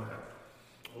 on the map.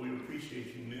 We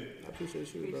appreciate you, Nick. I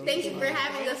appreciate you, bro. Thank you for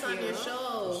having us on your For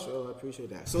show. sure, I appreciate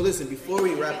that. So listen, before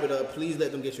we wrap it up, please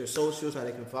let them get your socials, how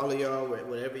they can follow y'all,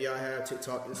 whatever y'all have,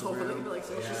 TikTok, Hopefully, they can be Instagram. like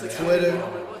social Yeah. security. Twitter.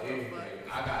 I'm like, what the fuck?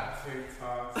 I got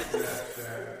TikTok,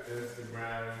 Snapchat,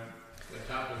 Instagram.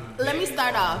 Let me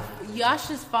start off. Y'all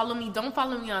should follow me. Don't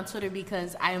follow me on Twitter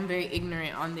because I am very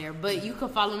ignorant on there. But you can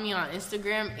follow me on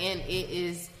Instagram, and it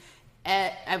is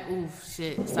at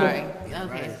sorry.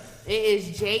 Okay, it is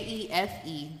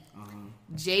JEFE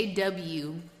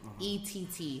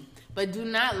JWETT. But do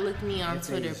not look me on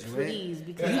Twitter, please,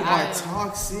 because You I are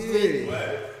toxic.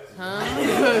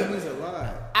 That means a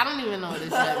lot. I don't even know what this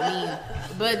shit means.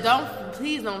 But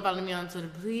please don't follow me on Twitter.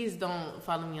 Please don't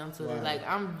follow me on Twitter. Wow. Like,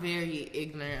 I'm very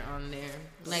ignorant on there.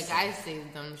 Like, I say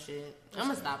dumb shit. I'm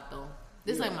gonna stop though.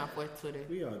 This is like my fourth Twitter.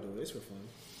 We all do it. It's for fun.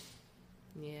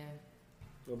 Yeah.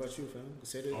 What about you, fam?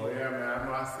 Say it Oh again. yeah, man. I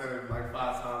know I said it like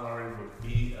 5 times already, but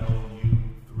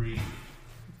BLU3.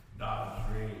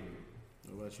 Dream.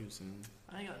 What about you, Sam?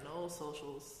 I ain't got no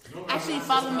socials. Actually,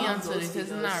 follow me on Twitter because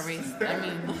it's not racist. I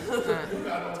mean,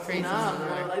 it's crazy. Nah,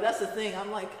 bro. Like that's the thing.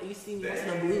 I'm like, you see me once in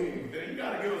a blue. Then you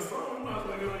gotta give us something. You might as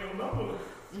well get on your number.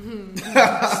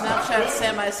 Snapchat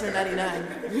Sam Icer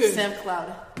 99. Sam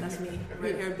Cloud. That's me.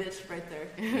 Right here, bitch. Right there.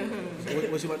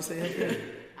 So what you about to say? Hefe?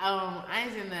 I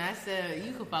ain't saying that. I said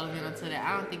you can follow me on Twitter.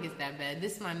 I don't think it's that bad.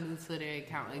 This is my new Twitter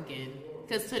account again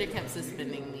because Twitter kept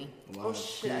suspending me. Wow. Oh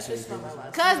shit! I should spell my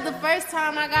last. Cause the first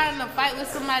time I got in a fight with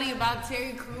somebody about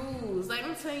Terry Crews, like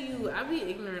I'm telling you, I be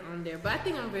ignorant on there, but I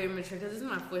think I'm very mature because this is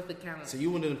my 4th account. So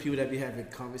you one of the people that be having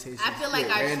conversations I feel like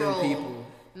with I random troll. people.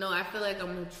 No, I feel like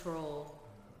I'm a troll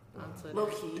on Twitter. Low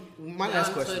key. My Yeah, last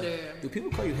on question: Twitter. do people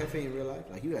call you Hefe in real life?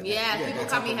 Like you got Yeah, that, you got people that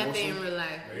call type me of Hefe motion? in real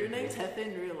life. Your name's Hefe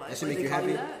in real life. That should Like, make they you call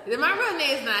you happy? that? My real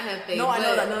name's not Hefe. No, I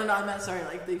know but- that. No, I meant sorry.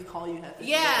 Like they call you Hefe.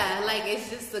 Yeah, like it's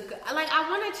just like I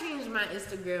want to change my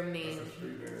Instagram name,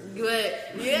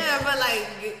 but yeah, but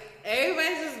like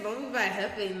everybody's just known me by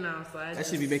Hefe now, so I That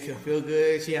just, should be making her feel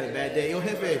good. She had a bad day. Yo,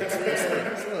 Hefe,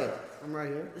 what's up? I'm right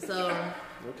here. so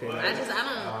Okay.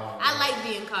 I like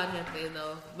being called Hefe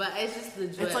though, but it's just the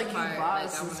dread It's like you part.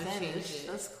 boss I in want to change Spanish. it.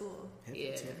 That's cool. Hefe,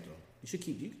 Yeah. tip, though. You should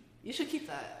keep you. You should keep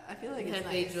that. I feel like it's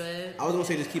Hefe nice. dread. I was gonna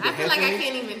say just keep it I feel Hefe. like I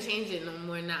can't even change it no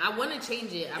more now. I want to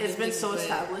change it. It's been so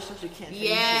established that you can't. change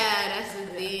Yeah, that's the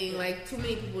thing. Like too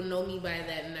many people know me by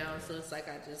that now, so it's like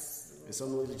I just. In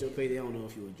some ways, with your pay, they don't know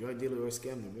if you're a drug dealer or a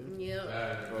scammer, man.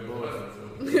 Yep. Or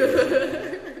both.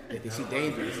 They think she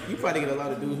dangerous. You probably get a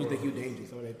lot of dudes who think you dangerous,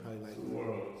 so they probably like.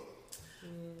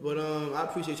 But I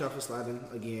appreciate y'all for sliding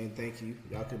again. Thank you.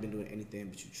 Y'all could have been doing anything,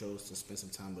 but you chose to spend some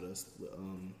time with us, with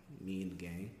me and the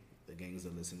gang. The gangs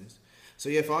of listeners. So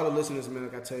yeah, for all the listeners, man,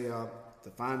 like I tell y'all, to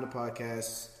find the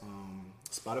podcast,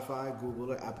 Spotify,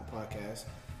 Google, or Apple Podcasts,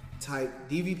 type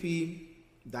DVP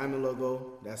Diamond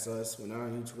Logo. That's us. We're not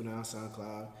on YouTube, we're not on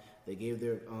SoundCloud. They gave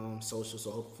their social,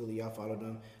 so hopefully y'all follow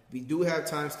them. We do have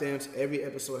timestamps. Every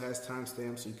episode has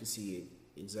timestamps, so you can see it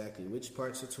exactly which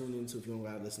parts to tune into. If you don't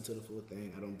gotta listen to the full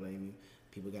thing, I don't blame you.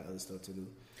 People got other stuff to do.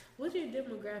 What's your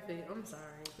demographic? I'm sorry.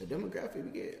 The demographic,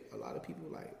 we get a lot of people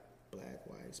like Black,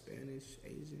 white, Spanish,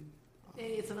 Asian.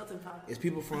 Hey, it's a nothing podcast. It's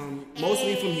people from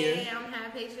mostly from here. Hey, I'm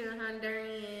half Haitian and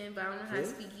Honduran, but I don't know how to Yeah?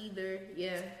 speak either.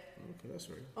 Yeah. Okay, that's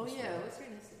right. Oh yeah, what's your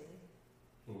ethnicity?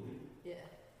 Yeah.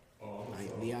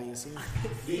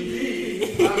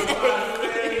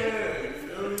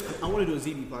 I want to do a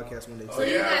ZB podcast one day. So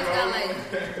you guys got like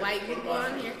white people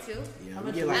on here too? Yeah,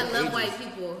 we get like I love Asians. white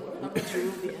people. I'm a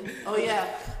Jeruvian. Oh yeah,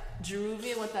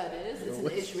 Jeruvian. What that is? It's an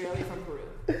Israeli from Peru.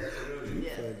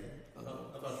 Yeah. I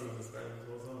thought you were Spanish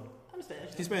the whole time. I'm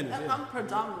Spanish. He's Spanish, I'm, yeah. I'm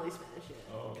predominantly Spanish. Yeah.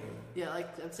 Oh, okay. Yeah,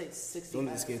 like I'd say it's 60. Don't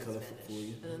let the skin color fool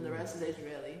you. And then the rest is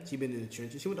Israeli. She been in the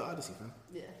trenches. She went to Odyssey, fam.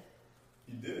 Yeah.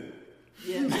 You did.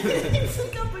 Yeah. He's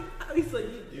like, oh my God. He's like,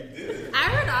 You did. I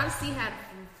heard Odyssey had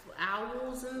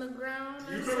owls in the ground.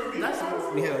 You remember me? that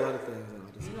sounds. We had a lot of things in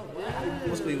Odyssey.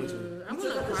 What school you went to? I went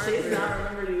Took to out the shades and Harvard. I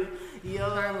remember you.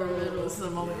 Yo, this is a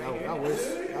moment right I here. wish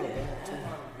I was bad too.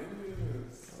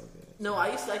 No,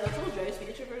 I used to, like I told you, I used to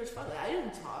be introverted as fuck. Like, I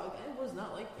didn't talk. I was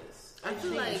not like this. I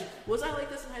feel changed. like- Was I like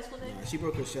this in high school, Nick? Nah, she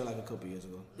broke her shell like a couple years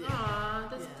ago. Aw,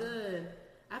 that's Yeah. good.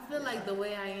 I feel like the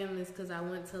way I am is because I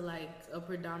went to like a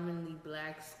predominantly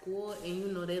black school, and you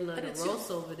know they love I to did too. roast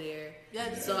over there.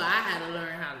 Yeah, So I had to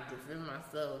learn how to defend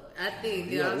myself. I think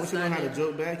Yeah, I'm once you learn how to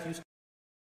starting- joke back, you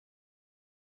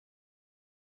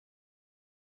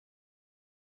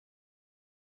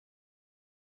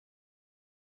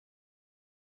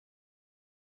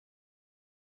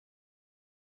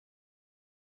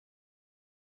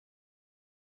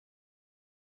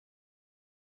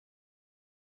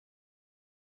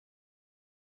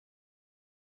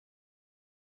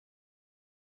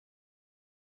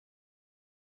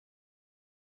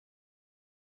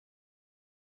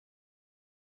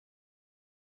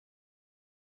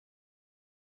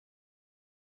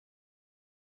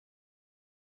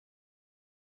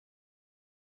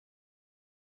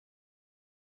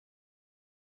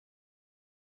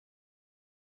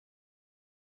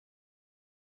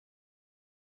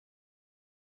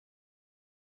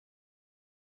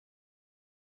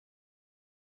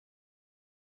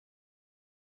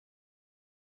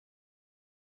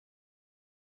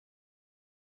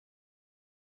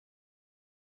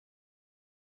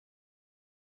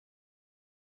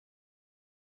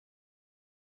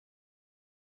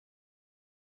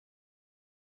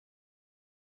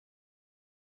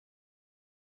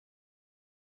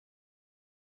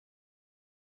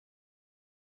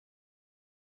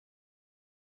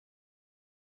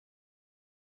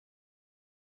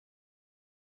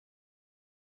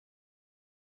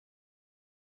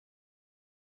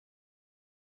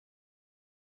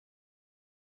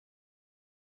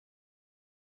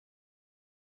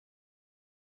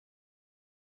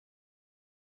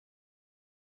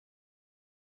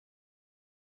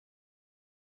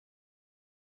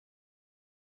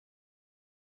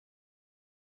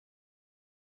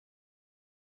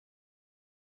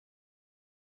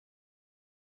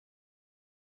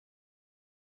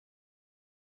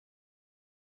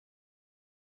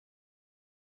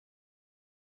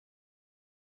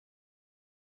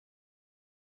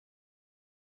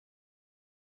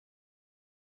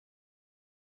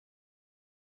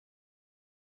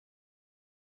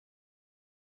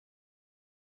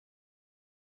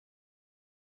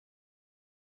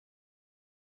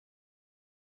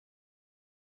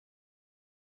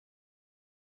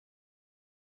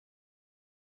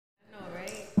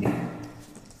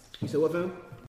You said what, fam?